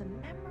teaches a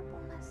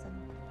memorable lesson.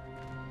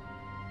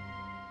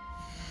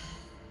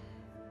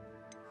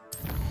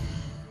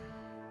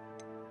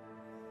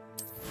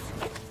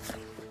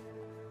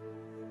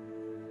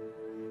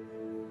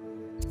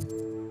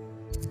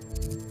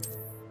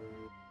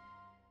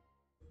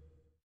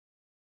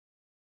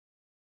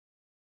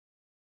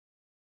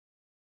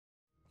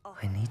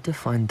 need to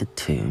find the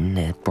tomb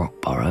near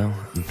Brockborough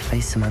and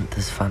place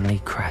Samantha's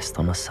family crest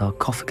on a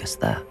sarcophagus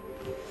there.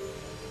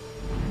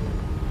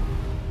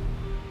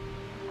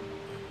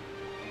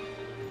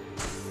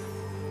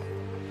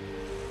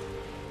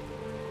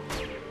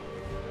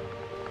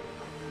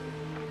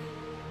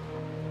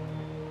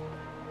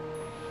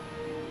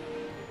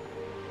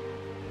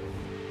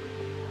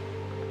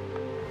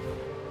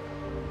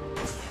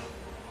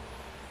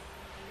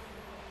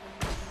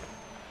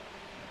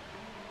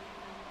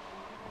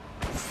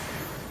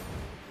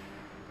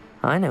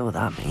 I know what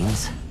that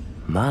means.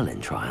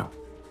 Merlin trial.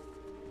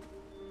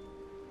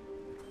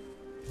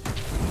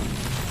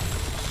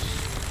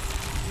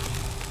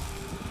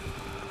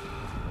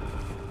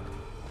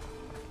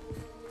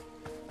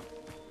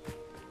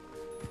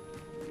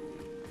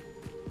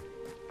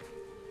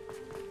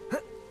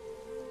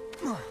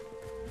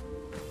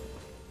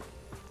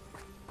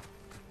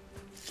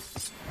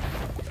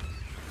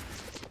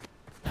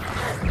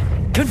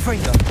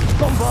 Confringo!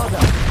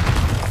 Bombarda!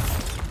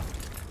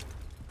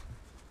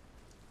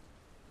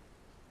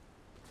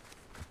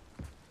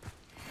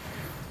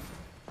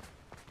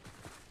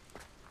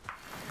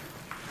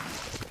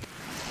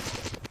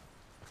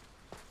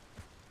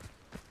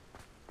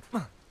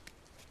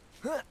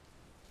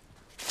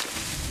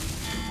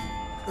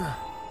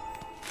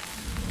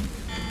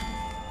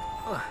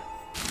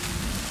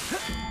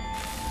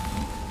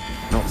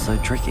 Not so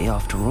tricky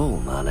after all,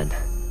 Merlin.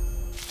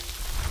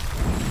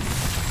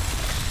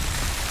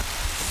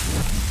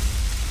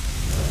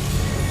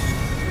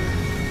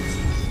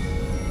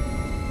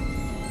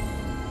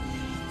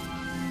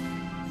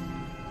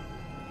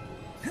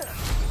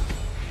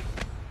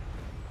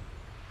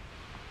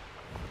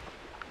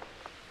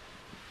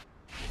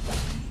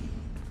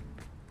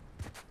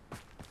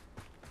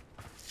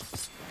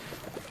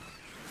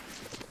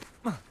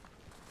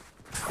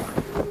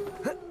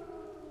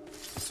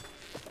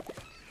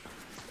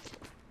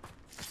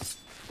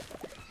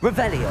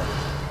 Revelio.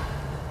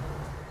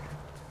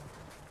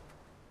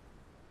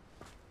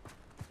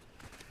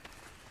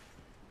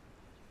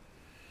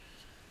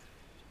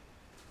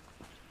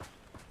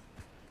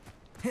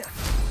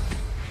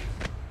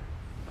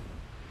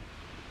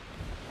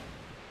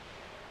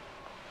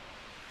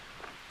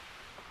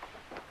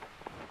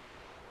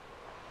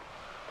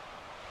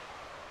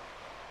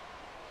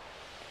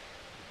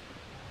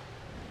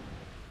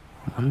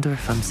 I wonder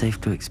if I'm safe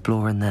to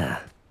explore in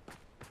there.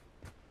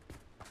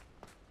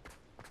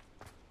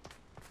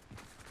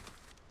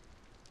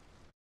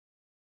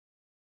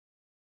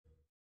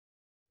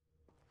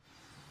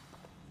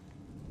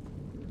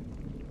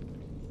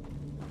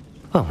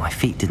 Well, my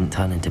feet didn't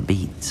turn into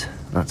beads.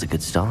 That's a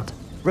good start.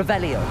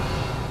 Revelio.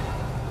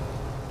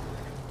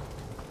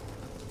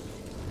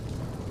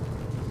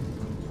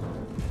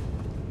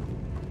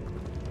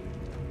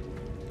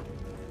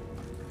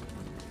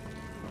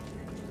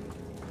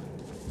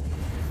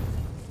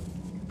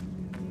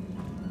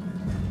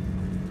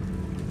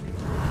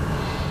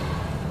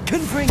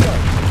 Confringo.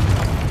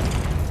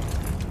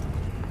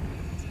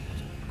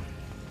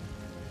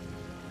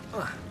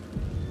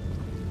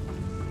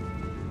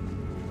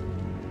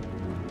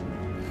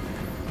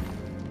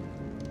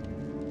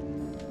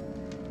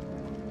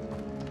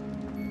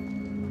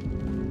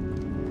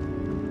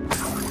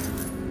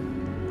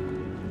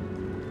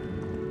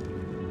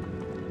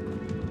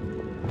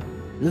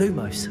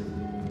 Lumos.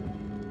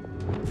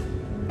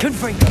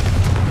 Confringo.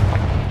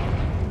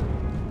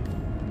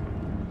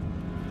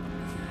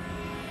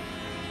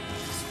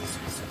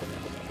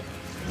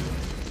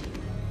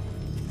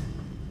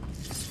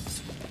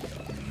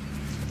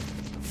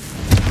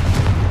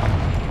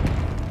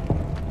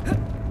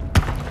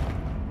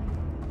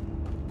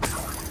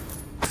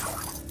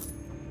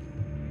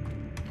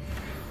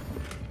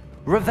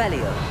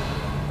 Revelio.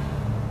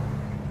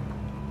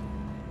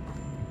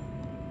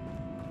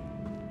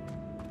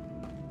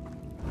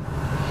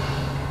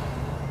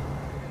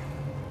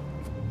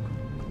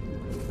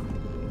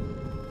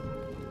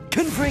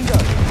 Confringo.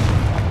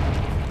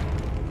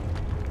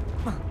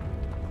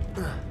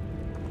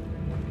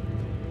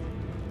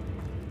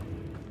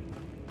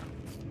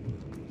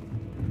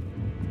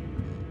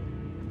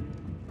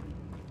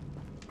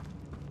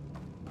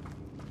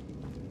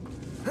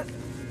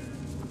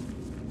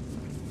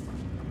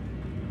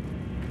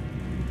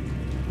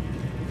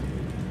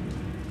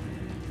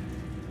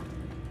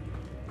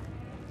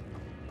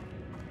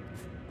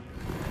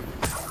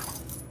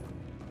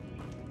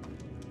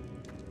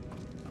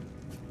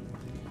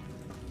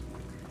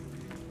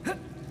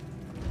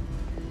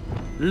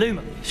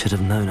 Luma. Should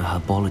have known a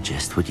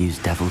herbologist would use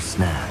Devil's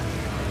Snare.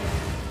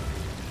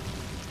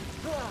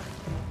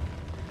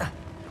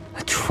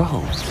 A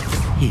troll?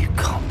 You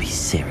can't be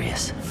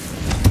serious.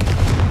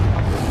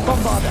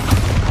 Bombarda.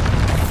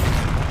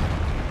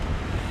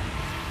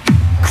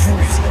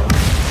 Crucial.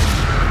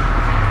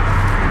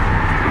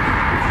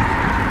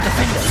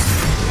 Defender.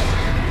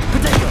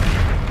 Potato.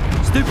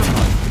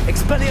 Stupefy.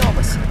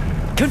 Expelliarmus.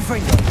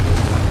 Confringo.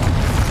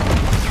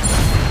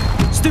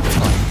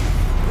 Stupefy.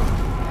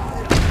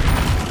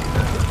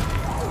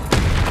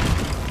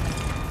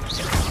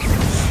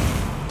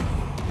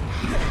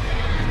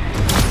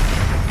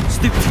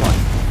 stooped one.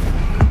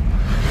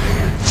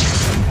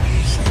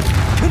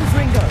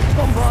 Confringo,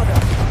 Bombarda.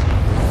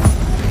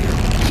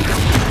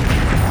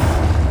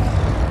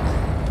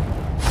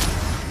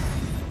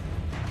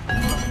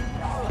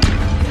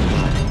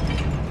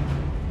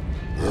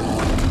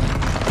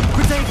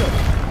 Crusado.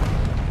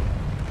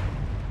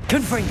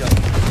 Confringo.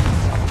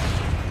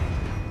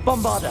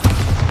 Bombarda.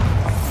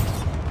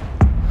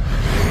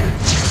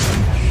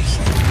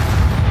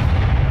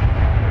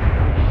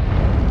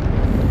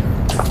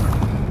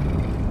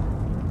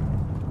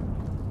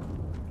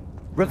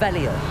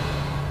 Revelio.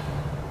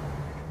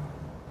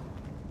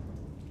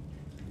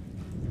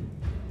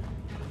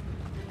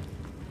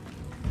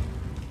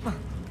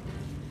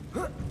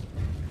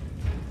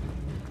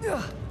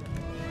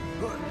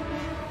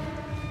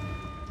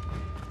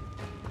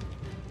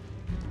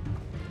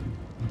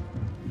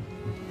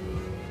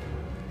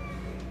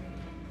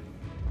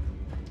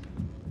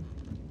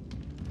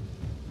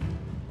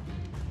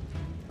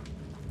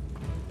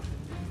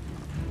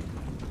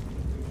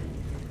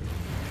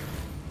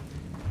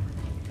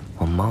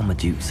 Well,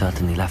 Marmaduke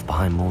certainly left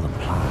behind more than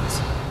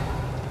plants.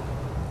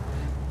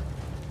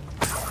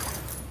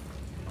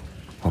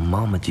 Well,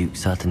 Marmaduke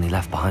certainly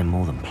left behind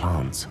more than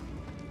plants.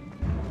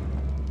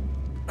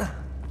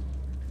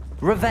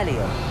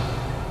 Revelio.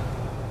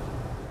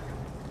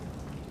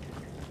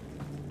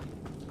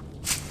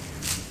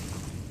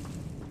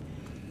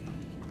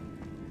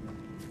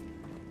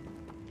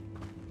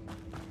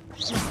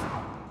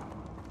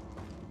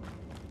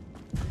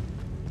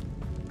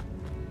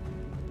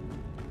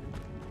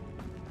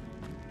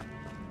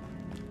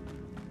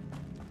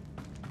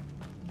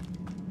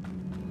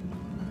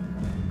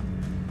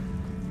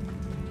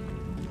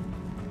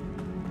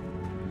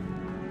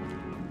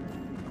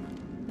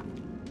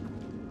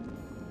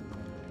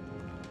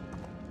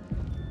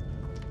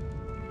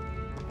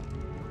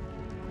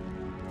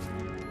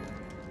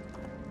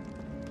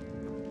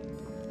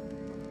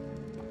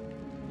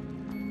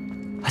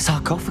 A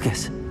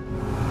sarcophagus.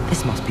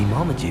 This must be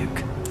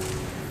Marmaduke.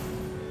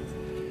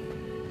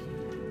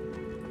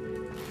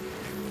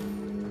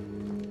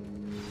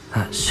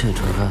 That should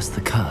reverse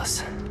the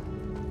curse.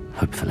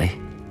 Hopefully.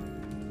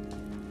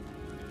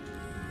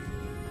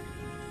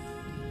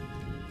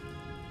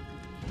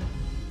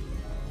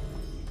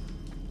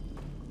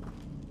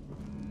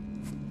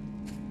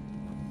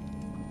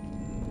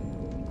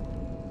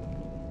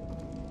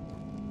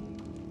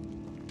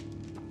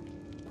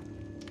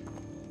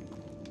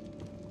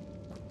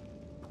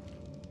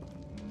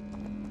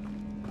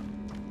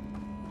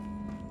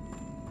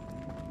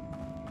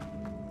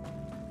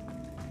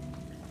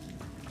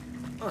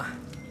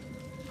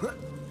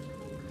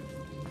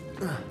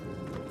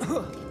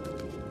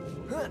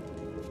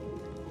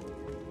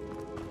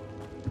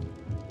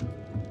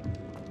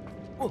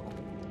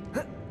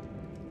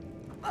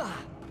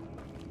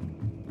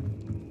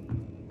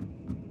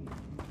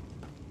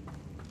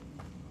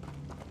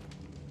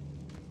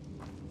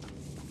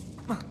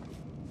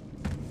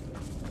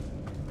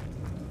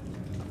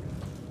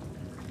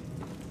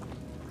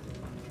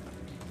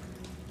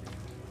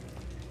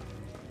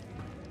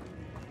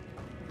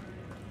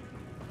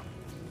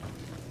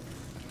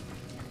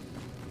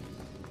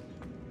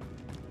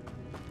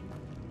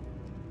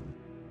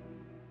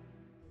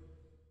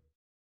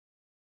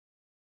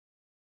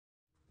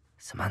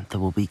 Samantha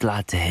will be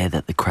glad to hear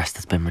that the crest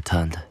has been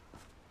returned.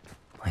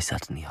 I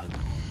certainly hope.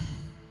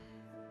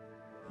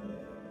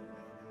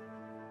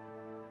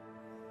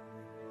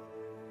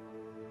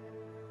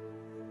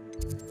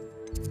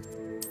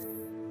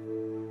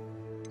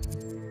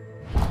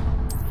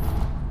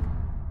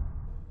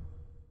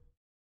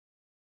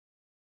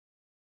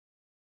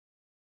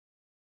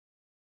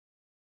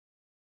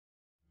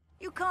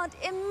 You can't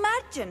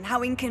imagine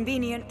how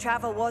inconvenient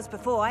travel was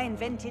before I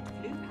invented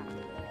flu.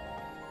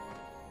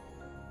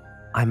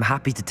 I'm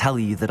happy to tell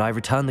you that I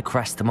returned the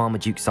crest to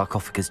Marmaduke's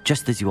sarcophagus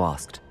just as you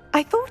asked.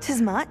 I thought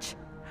as much.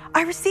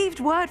 I received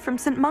word from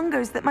St.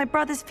 Mungo's that my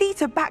brother's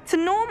feet are back to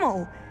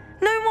normal.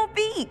 No more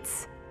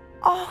beats.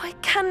 Oh, I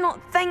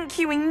cannot thank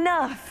you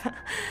enough.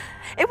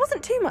 It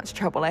wasn't too much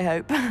trouble, I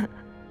hope.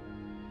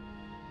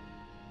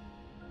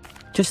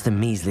 Just a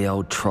measly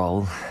old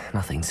troll.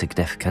 Nothing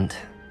significant.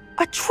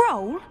 A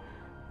troll?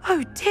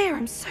 Oh dear,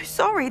 I'm so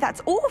sorry.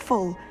 That's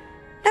awful.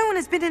 No one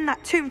has been in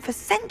that tomb for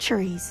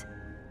centuries.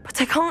 But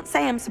I can't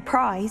say I'm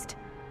surprised.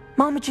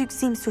 Marmaduke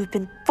seems to have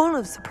been full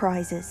of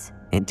surprises.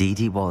 Indeed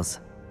he was.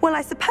 Well,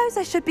 I suppose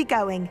I should be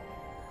going.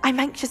 I'm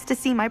anxious to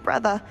see my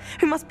brother,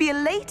 who must be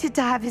elated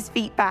to have his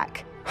feet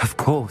back. Of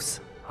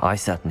course. I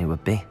certainly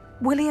would be.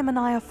 William and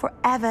I are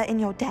forever in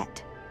your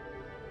debt.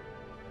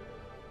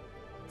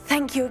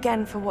 Thank you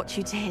again for what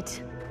you did.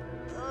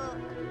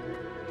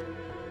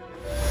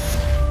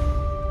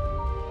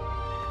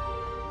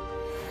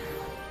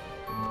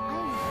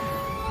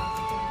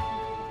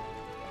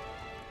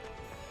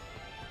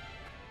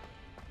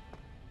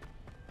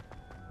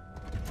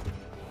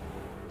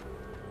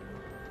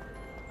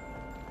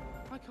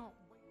 I can't